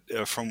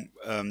from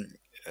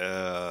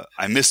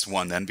I missed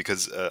one then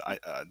because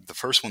the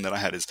first one that I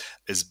had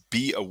is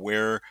be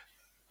aware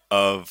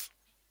of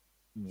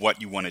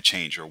what you want to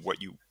change or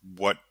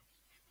what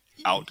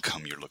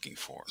outcome you're looking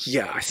for.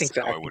 Yeah, Is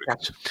how I would.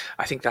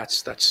 I think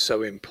that's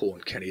so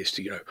important, Kenny, is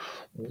to,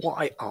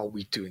 why are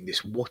we doing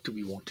this? What do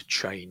we want to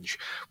change?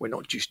 We're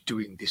not just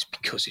doing this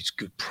because it's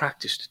good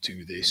practice to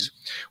do Mhm. this.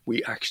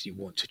 We actually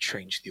want to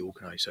change the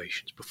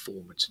organization's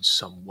performance in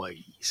some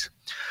ways.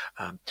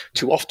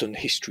 Too often,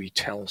 history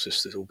tells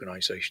us that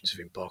organizations have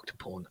embarked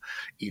upon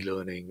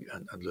e-learning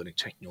and learning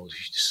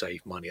technologies to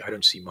save money. I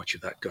don't see much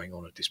of that going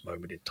on at this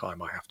moment in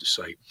time, I have to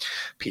say.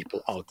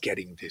 People are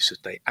getting this,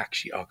 that they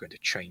actually are going to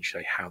change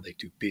how they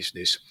do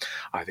business,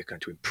 either going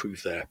to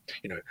improve their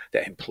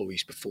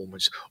employees'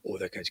 performance, or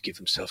they're going to give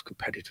themselves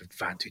competitive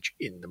advantage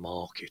in the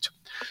market.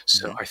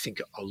 So Mhm. I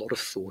think a lot of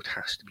thought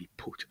has to be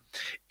put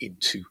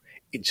into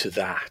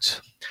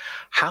that.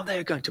 How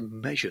they're going to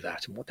measure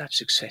that and what that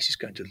success is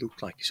going to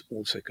look like is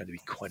also going to be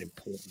quite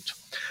important,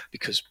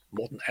 because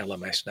modern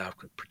LMS now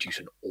can produce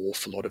an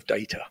awful lot of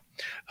data,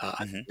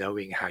 and Mhm.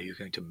 knowing how you're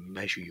going to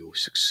measure your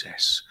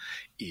success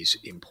is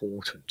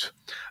important.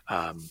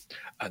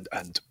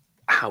 And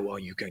how are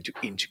you going to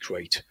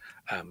integrate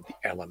the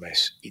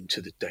LMS into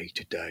the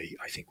day-to-day,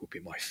 I think, would be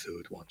my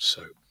third one.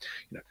 So,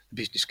 the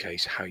business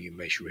case, how you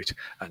measure it,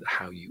 and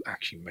how you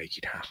actually make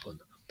it happen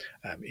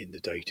in the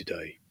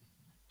day-to-day.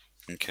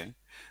 Okay.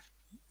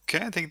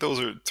 Okay, I think those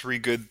are three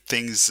good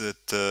things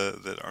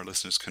that our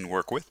listeners can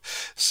work with.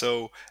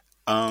 So,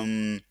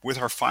 with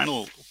our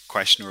final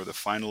question or the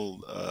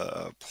final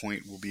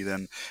point will be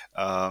then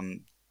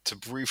to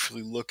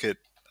briefly look at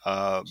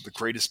the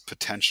greatest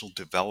potential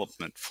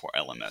development for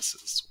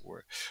LMSs.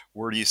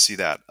 Where do you see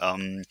that?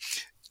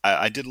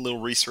 I did a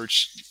little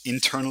research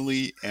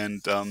internally,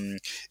 and uh,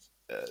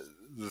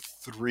 the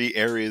three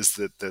areas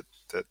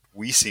that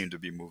we seem to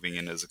be moving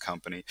in as a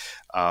company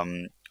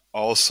um,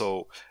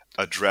 also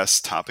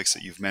address topics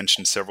that you've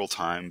mentioned several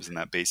times, and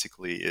that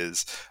basically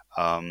is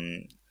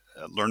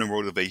learner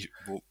motivation.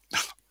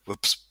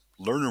 Whoops.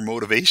 Learner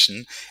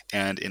motivation,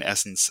 and in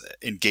essence,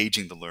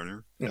 engaging the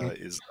learner Mhm.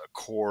 is a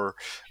core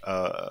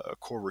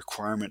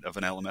requirement of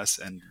an LMS.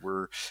 And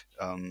we're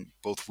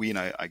both we and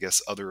I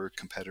guess other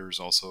competitors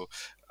also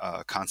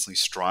constantly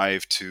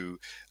strive to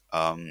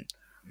um,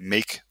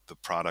 make the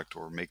product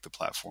or make the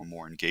platform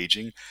more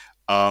engaging.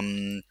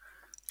 Um,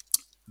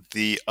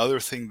 the other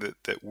thing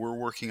that we're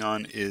working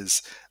on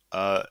is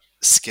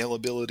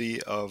scalability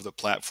of the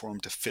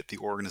platform to fit the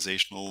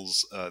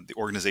organization's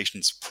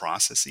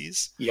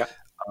processes. Yeah.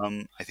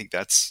 I think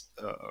that's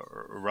a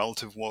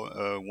relative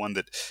one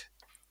that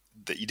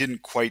you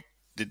didn't quite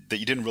that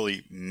you didn't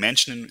really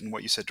mention in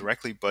what you said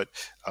directly, but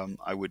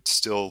I would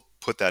still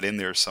put that in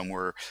there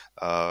somewhere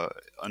uh,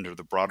 under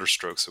the broader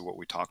strokes of what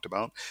we talked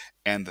about.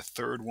 And the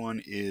third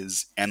one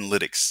is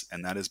analytics,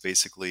 and that is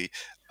basically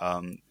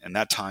and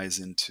that ties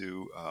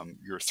into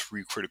your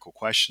three critical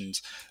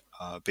questions.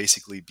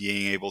 Basically,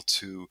 being able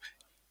to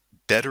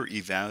better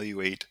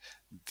evaluate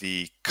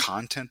the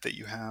content that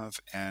you have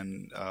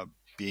and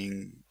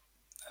being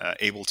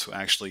able to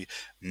actually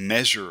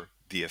measure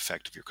the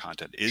effect of your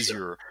content.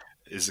 Sure.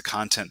 Is the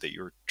content that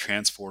you're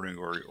transporting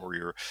or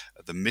your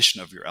the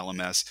mission of your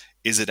LMS,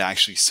 is it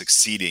actually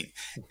succeeding?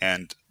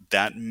 And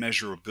that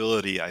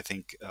measurability, I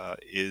think,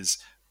 is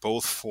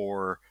both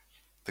for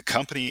the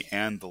company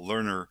and the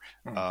learner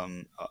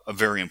Mm. a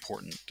very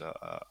important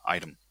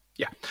item.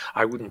 Yeah,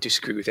 I wouldn't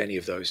disagree with any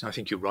of those. And I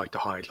think you're right to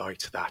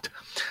highlight that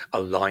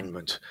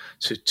alignment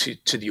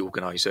to the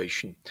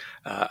organization.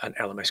 And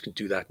LMS can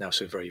do that now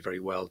so very, very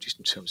well, just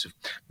in terms of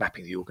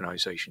mapping the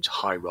organization's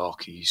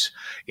hierarchies,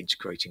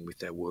 integrating with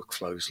their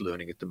workflows,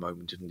 learning at the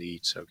moment of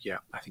need. So, yeah,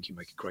 I think you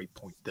make a great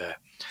point there.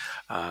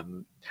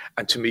 And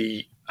to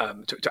me,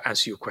 to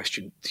answer your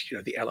question,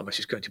 the LMS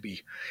is going to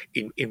be,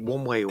 in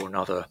one way or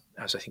another,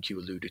 as I think you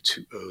alluded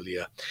to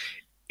earlier,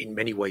 in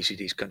many ways,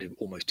 it is going to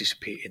almost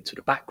disappear into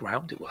the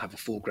background. It will have a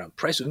foreground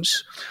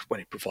presence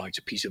when it provides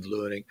a piece of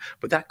learning,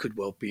 but that could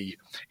well be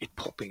it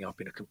popping up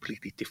in a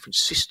completely different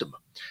system,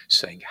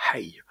 saying,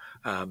 hey,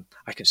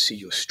 I can see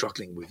you're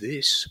struggling with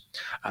this.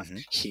 Hmm.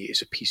 Here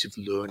is a piece of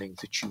learning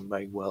that you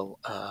may well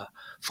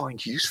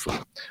find useful.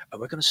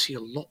 And we're going to see a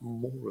lot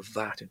more of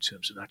that in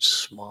terms of that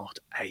smart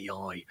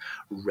AI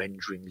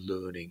rendering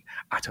learning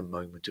at a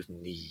moment of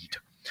need.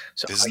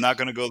 So This is not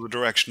going to go the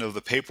direction of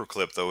the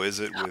paperclip, though, is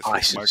it? I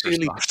With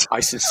sincerely, Microsoft. I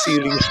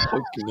sincerely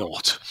hope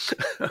not.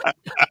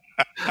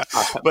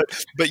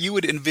 but you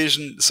would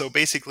envision, so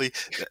basically,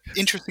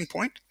 interesting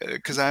point,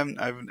 because I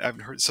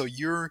haven't heard. So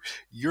your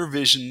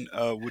vision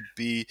would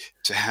be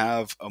to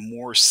have a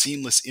more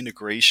seamless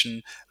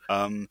integration.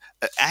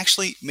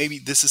 Actually, maybe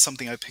this is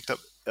something I picked up,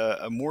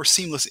 a more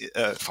seamless.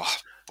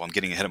 Well, I'm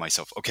getting ahead of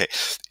myself. Okay,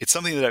 it's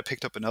something that I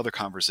picked up in other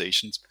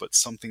conversations, but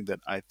something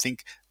that I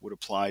think would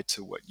apply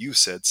to what you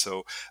said.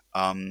 So,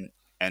 and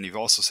you've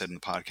also said in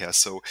the podcast,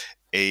 so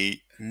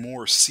a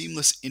more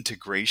seamless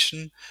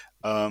integration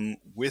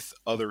with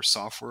other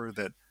software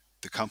that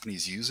the company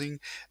is using,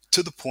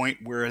 to the point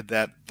where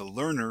that the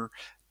learner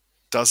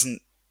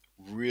doesn't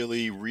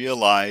really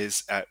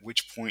realize at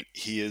which point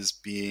he's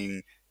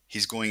going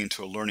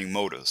into a learning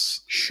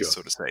modus, Sure.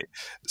 so to say.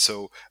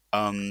 So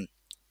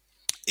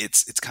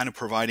it's kind of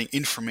providing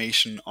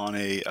information on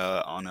a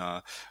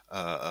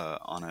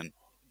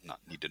not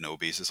need to know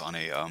basis, on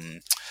a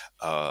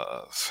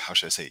how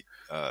should I say,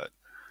 uh,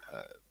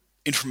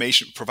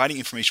 information, providing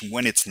information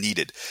when it's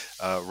needed,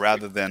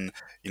 rather than,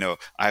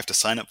 I have to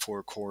sign up for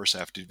a course, I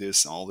have to do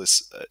this and all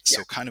this. Yeah.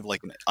 So kind of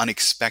like an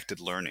unexpected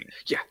learning.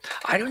 Yeah,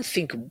 I don't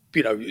think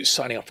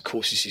signing up for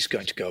courses is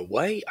going to go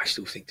away. I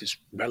still think there's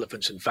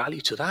relevance and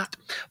value to that,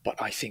 but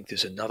I think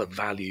there's another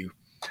value,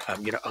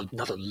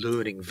 another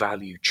learning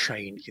value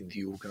chain in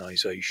the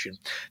organisation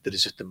that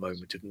is at the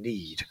moment of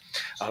need.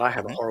 And I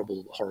have a Mhm.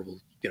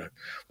 horrible,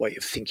 way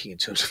of thinking in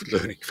terms of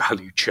learning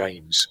value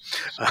chains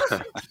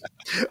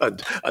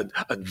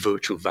and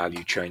virtual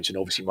value chains. And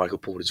obviously, Michael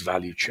Porter's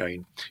value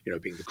chain,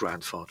 being the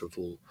grandfather of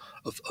all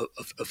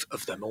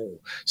of them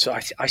all. So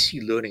I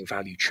see learning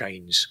value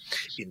chains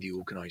in the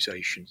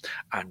organisation,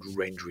 and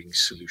rendering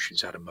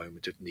solutions at a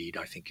moment of need,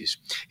 I think, is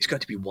going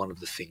to be one of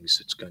the things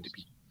that's going to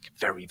be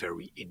very,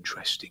 very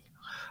interesting.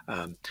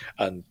 And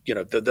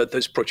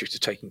those projects are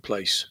taking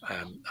place.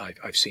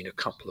 I've seen a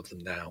couple of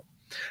them now.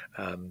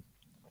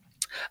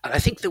 And I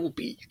think there will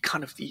be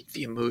kind of the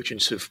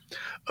emergence of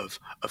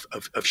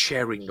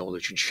sharing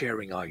knowledge and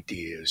sharing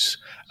ideas,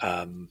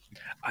 and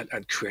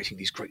creating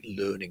these great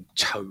learning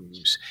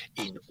tomes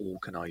in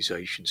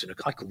organisations. And a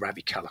guy called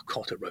Ravi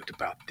Kalakota wrote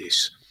about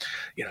this,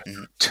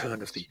 Mhm.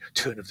 turn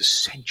of the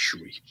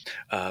century,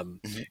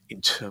 Mhm.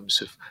 in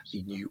terms of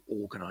the new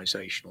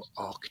organisational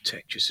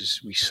architectures,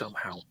 as we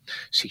somehow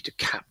seek to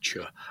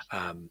capture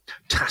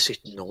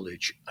tacit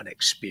knowledge and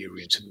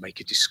experience and make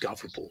it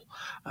discoverable,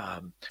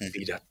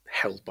 be Mhm. that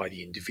held by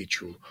the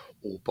individual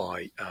or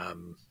by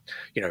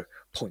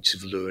points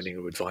of learning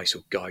or advice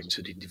or guidance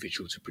that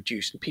individuals have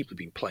produced. And people have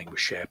been playing with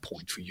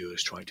SharePoint for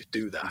years trying to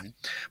do that. Mhm.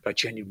 But I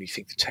genuinely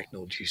think the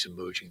technology is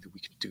emerging that we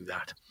can do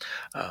that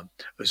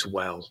as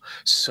well.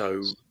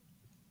 So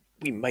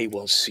we may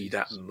well see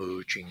that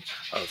merging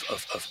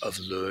of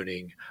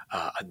learning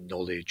and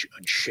knowledge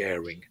and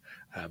sharing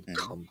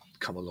Mhm.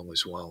 come along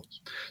as well.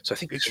 So I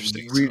think there's some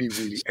Interesting. So, really,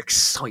 really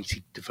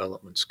exciting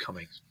developments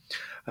coming.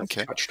 We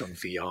okay. touched on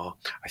VR.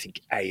 I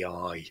think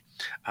AI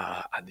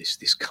and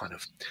this kind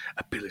of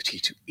ability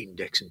to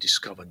index and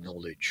discover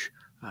knowledge,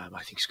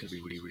 I think is going to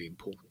be really, really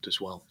important as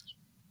well.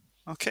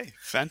 Okay,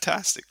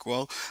 fantastic.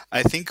 Well,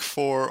 I think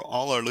for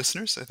all our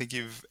listeners, I think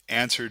you've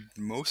answered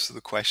most of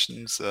the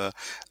questions that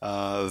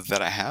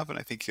I have, and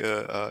I think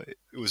it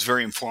was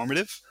very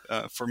informative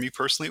for me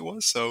personally. It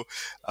was so.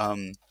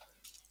 Um,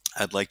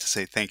 I'd like to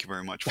say thank you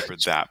very much for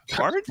that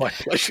part. My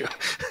pleasure.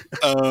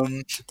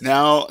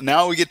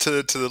 Now we get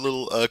to the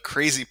little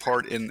crazy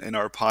part in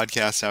our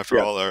podcast. After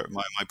Yeah. all,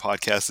 my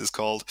podcast is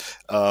called,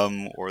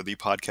 or the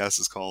podcast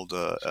is called,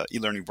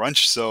 e-learning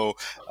brunch. So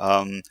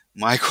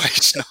my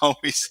question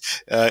always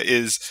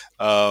is,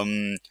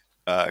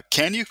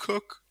 can you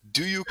cook?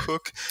 Do you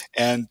cook?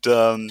 And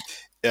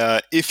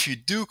if you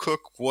do cook,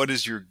 what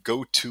is your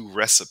go-to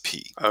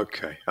recipe?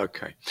 Okay.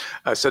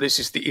 So this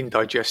is the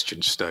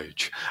indigestion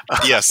stage.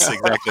 Yes,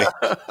 exactly.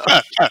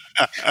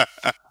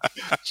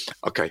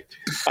 Okay.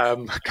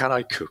 Can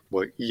I cook?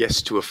 Well,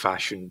 yes, to a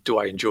fashion. Do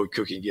I enjoy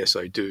cooking? Yes,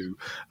 I do.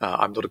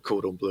 I'm not a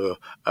cordon bleu.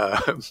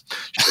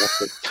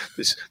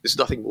 There's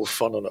nothing more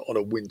fun on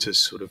a winter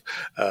sort of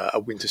a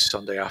winter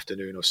Sunday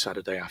afternoon or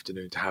Saturday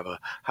afternoon to have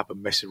a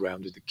mess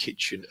around in the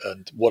kitchen.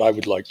 And what I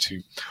would like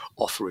to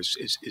offer is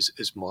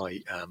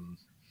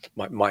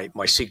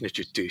my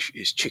signature dish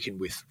is chicken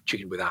with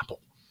apple,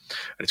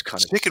 and it's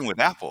kind of Chicken with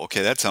apple.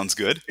 Okay, that sounds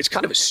good. it's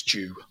kind of a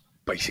stew,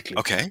 basically,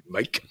 Okay. you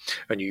make,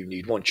 and you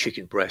need one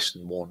chicken breast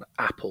and one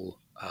apple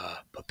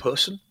per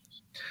person.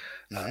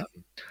 Hmm.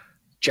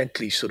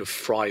 Gently sort of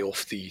fry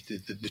off the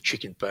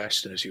chicken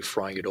breast, and as you're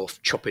frying it off,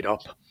 chop it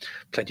up,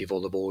 plenty of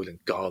olive oil and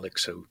garlic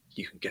so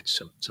you can get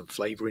some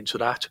flavour into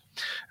that.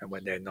 And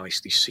when they're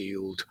nicely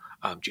sealed,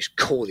 just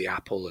core the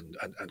apple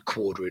and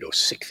quarter it or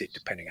sixth it,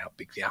 depending how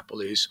big the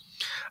apple is,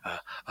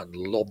 and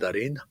lob that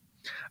in,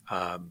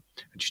 and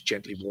just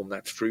gently warm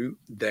that through.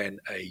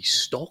 Then a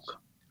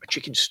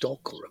chicken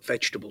stock or a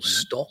vegetable Hmm.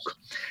 stock,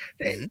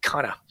 Hmm.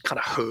 kind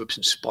of herbs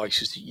and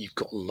spices that you've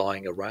got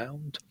lying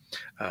around.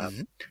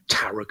 Hmm.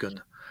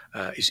 Tarragon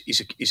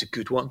is a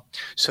good one.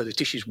 So the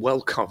dish is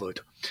well covered,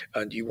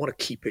 and you want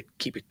to keep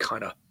it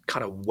kind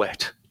of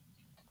wet.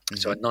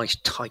 So Hmm. a nice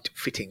tight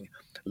fitting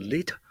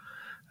lid.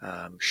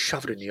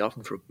 shove it in the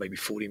oven for maybe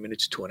 40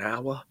 minutes to an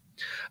hour.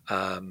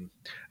 And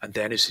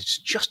then as it's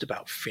just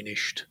about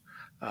finished,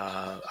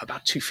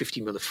 about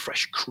 250 ml of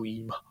fresh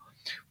cream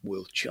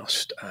will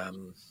just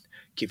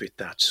give it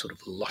that sort of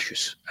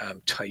luscious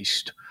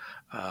taste.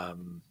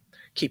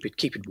 Keep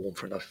it warm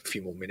for another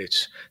few more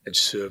minutes, then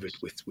serve it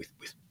with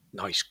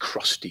nice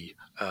crusty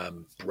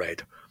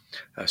bread.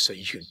 So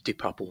you can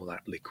dip up all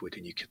that liquid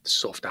and you get the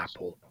soft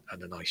apple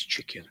and the nice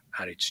chicken,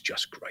 and it's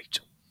just great.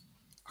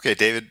 Okay,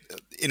 David,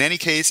 in any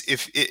case,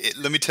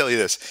 let me tell you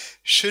this,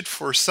 should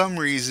for some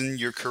reason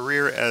your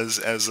career as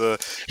a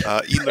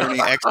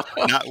e-learning expert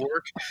not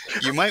work,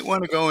 you might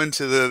want to go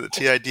into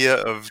the idea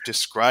of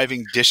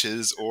describing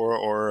dishes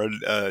or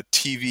a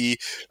TV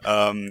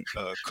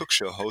cook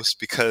show host,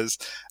 because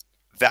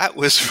that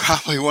was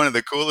probably one of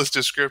the coolest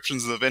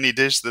descriptions of any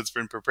dish that's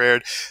been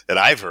prepared that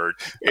I've heard.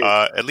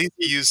 At least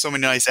you use so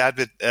many nice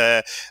adjectives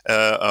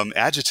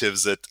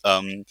that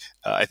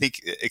I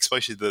think,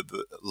 especially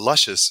the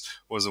luscious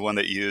was the one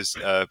that you used.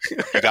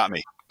 You got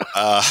me.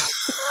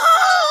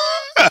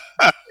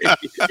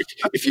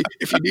 If you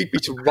need me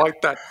to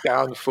write that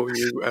down for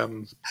you,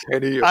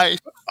 Penny, I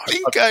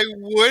think I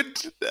would,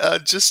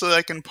 just so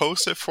I can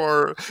post it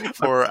for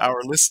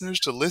our listeners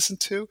to listen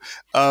to.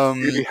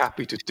 Really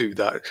happy to do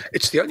that.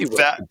 It's the only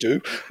way I can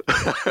do.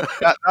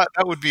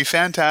 that would be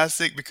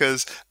fantastic,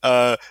 because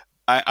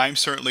I'm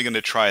certainly going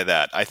to try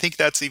that. I think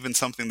that's even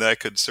something that I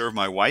could serve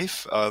my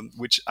wife,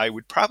 which I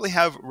would probably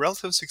have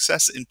relative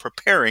success in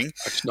preparing.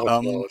 It's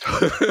not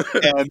hard.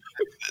 And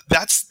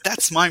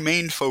that's my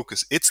main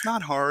focus. It's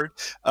not hard.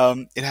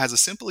 It has a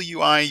simple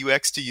UI,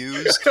 UX to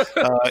use.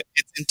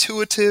 It's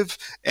intuitive,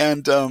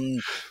 and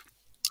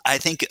I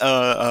think,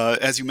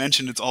 as you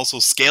mentioned, it's also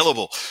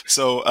scalable.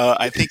 So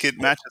I think it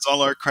matches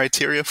all our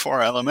criteria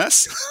for our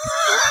LMS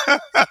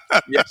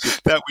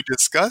that we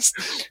discussed.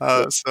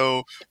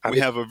 So we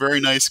have a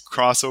very nice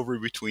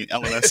crossover between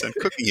LMS and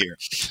cooking here.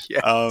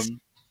 Yes.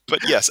 But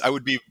yes, I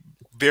would be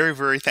very,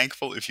 very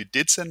thankful if you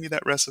did send me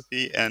that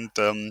recipe. And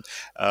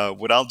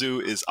what I'll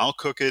do is I'll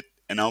cook it,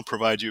 and I'll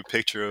provide you a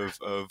picture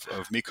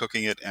of me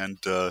cooking it, and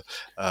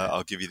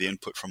I'll give you the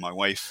input from my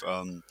wife.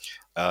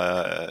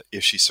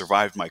 If she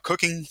survived my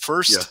cooking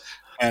first,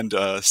 and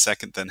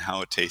second, then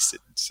how it tasted.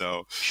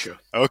 So, sure.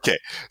 Okay.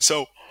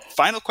 So,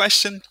 final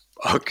question.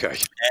 Okay.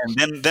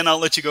 And then I'll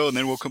let you go, and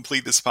then we'll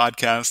complete this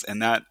podcast.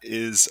 And that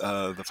is,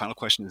 the final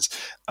question is,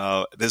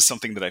 this is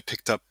something that I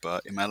picked up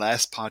in my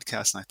last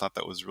podcast, and I thought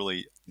that was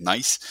really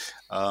nice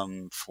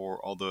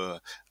for all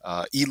the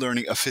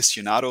e-learning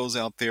aficionados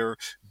out there.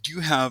 Do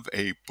you have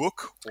a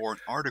book or an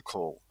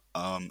article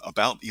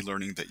about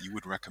e-learning that you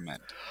would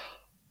recommend?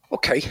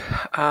 Okay.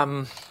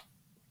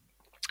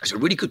 There's a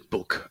really good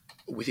book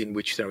within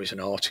which there is an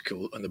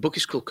article, and the book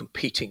is called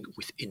Competing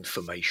with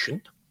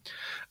Information.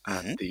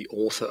 And the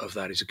author of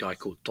that is a guy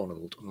called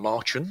Donald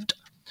Marchand.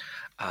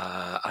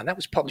 And that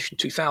was published in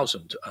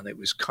 2000, and it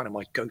was kind of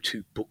my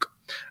go-to book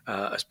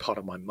as part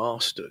of my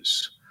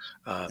master's.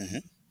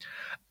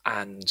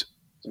 And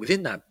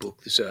within that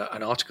book, there's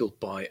an article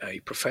by a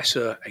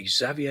professor,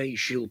 Xavier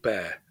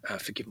Gilbert.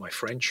 Forgive my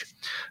French,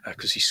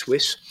 because he's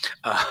Swiss.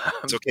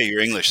 It's okay.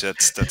 You're English.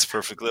 That's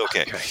perfectly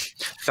okay. Okay.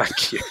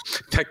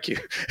 Thank you.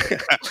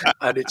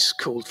 And it's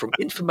called From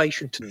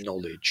Information to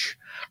Knowledge: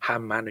 How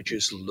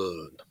Managers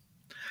Learn.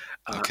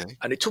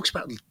 And it talks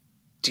about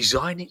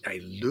designing a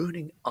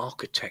learning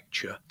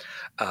architecture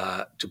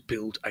to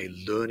build a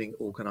learning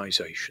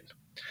organization.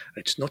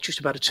 And it's not just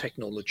about a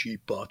technology,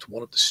 but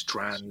one of the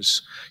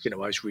strands. I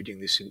was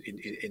reading this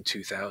in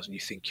 2000. You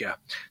think,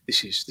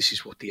 this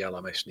is what the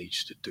LMS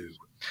needs to do.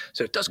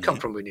 So it does come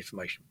from an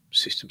information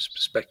systems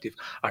perspective.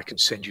 I can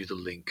send you the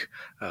link,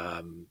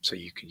 so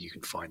you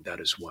can find that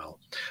as well.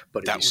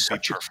 But it is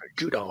such a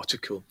good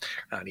article,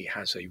 and he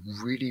has a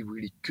really,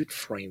 really good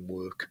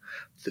framework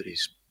that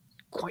is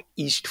quite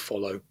easy to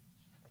follow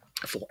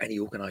for any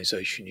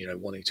organization,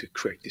 wanting to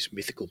create this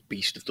mythical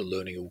beast of the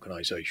learning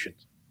organization.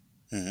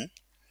 Mm-hmm.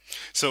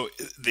 So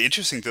the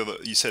interesting thing,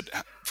 you said,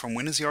 from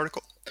when is the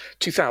article?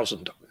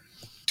 2000.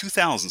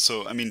 2000.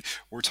 So, I mean,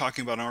 we're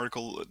talking about an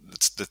article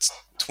that's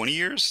 20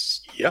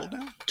 years old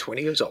now?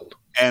 20 years old.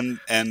 And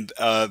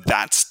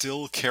that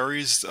still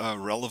carries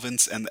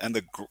relevance, and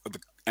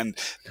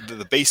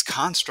the base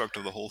construct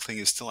of the whole thing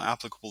is still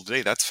applicable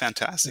today. That's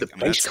fantastic. The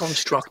base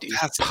construct is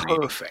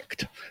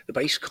perfect. The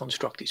base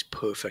construct is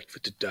perfect for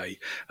today,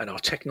 and our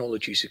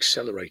technology has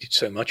accelerated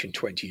so much in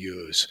 20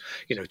 years.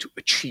 To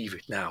achieve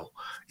it now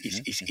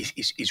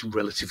is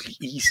relatively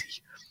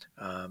easy.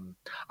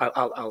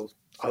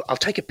 I'll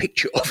take a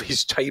picture of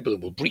his table,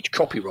 and we'll breach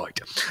copyright,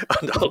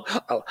 and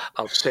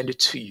I'll send it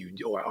to you,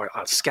 or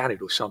I'll scan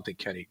it or something,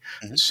 Kenny,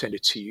 and send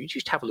it to you.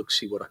 Just have a look,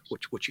 see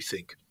what you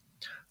think.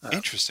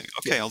 Interesting.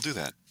 Okay, I'll do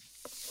that.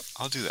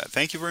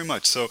 Thank you very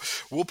much. So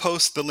we'll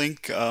post the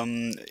link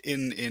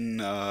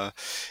in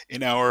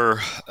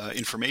our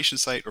information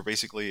site, or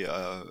basically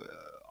on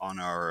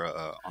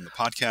the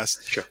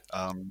podcast. Sure.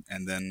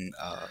 And then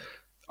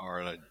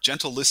our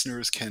gentle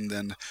listeners can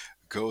then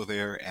go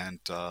there and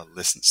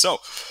listen. So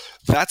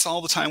that's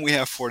all the time we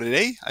have for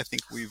today. I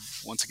think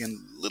we've once again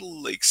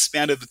little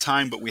expanded the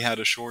time, but we had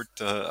a short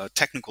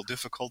technical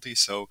difficulty.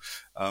 So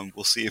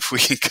we'll see if we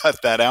can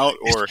cut that out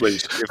or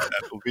Please. if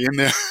that will be in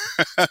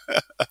there.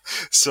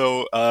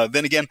 So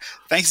then again,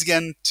 thanks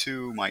again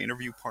to my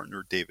interview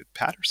partner, David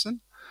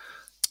Patterson.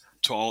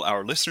 To all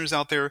our listeners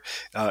out there,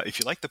 if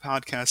you like the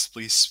podcast,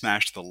 please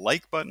smash the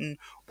like button,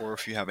 or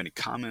if you have any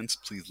comments,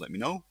 please let me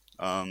know.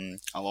 I'll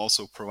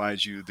also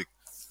provide you the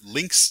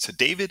links to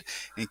David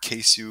in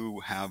case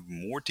you have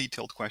more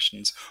detailed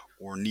questions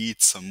or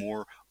need some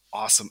more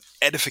awesome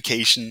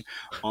edification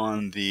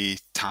on the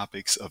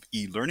topics of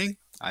e-learning.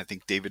 I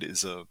think David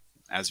is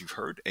as you've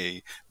heard,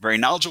 a very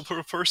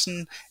knowledgeable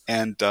person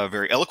and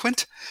very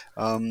eloquent.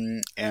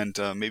 And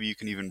maybe you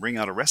can even wring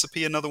out a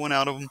recipe, another one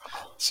out of him.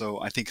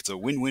 So I think it's a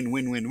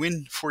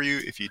win-win-win-win-win for you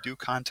if you do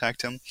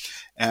contact him.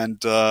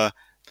 And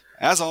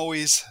as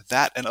always,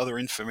 that and other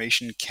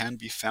information can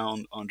be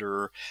found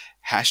under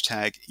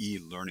hashtag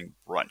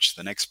eLearningBrunch.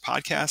 The next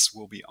podcast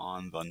will be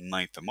on the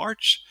 9th of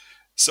March.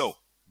 So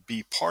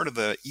be part of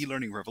the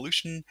e-learning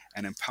revolution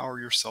and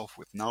empower yourself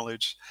with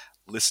knowledge.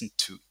 Listen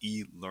to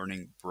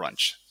eLearning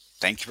Brunch.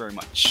 Thank you very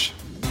much.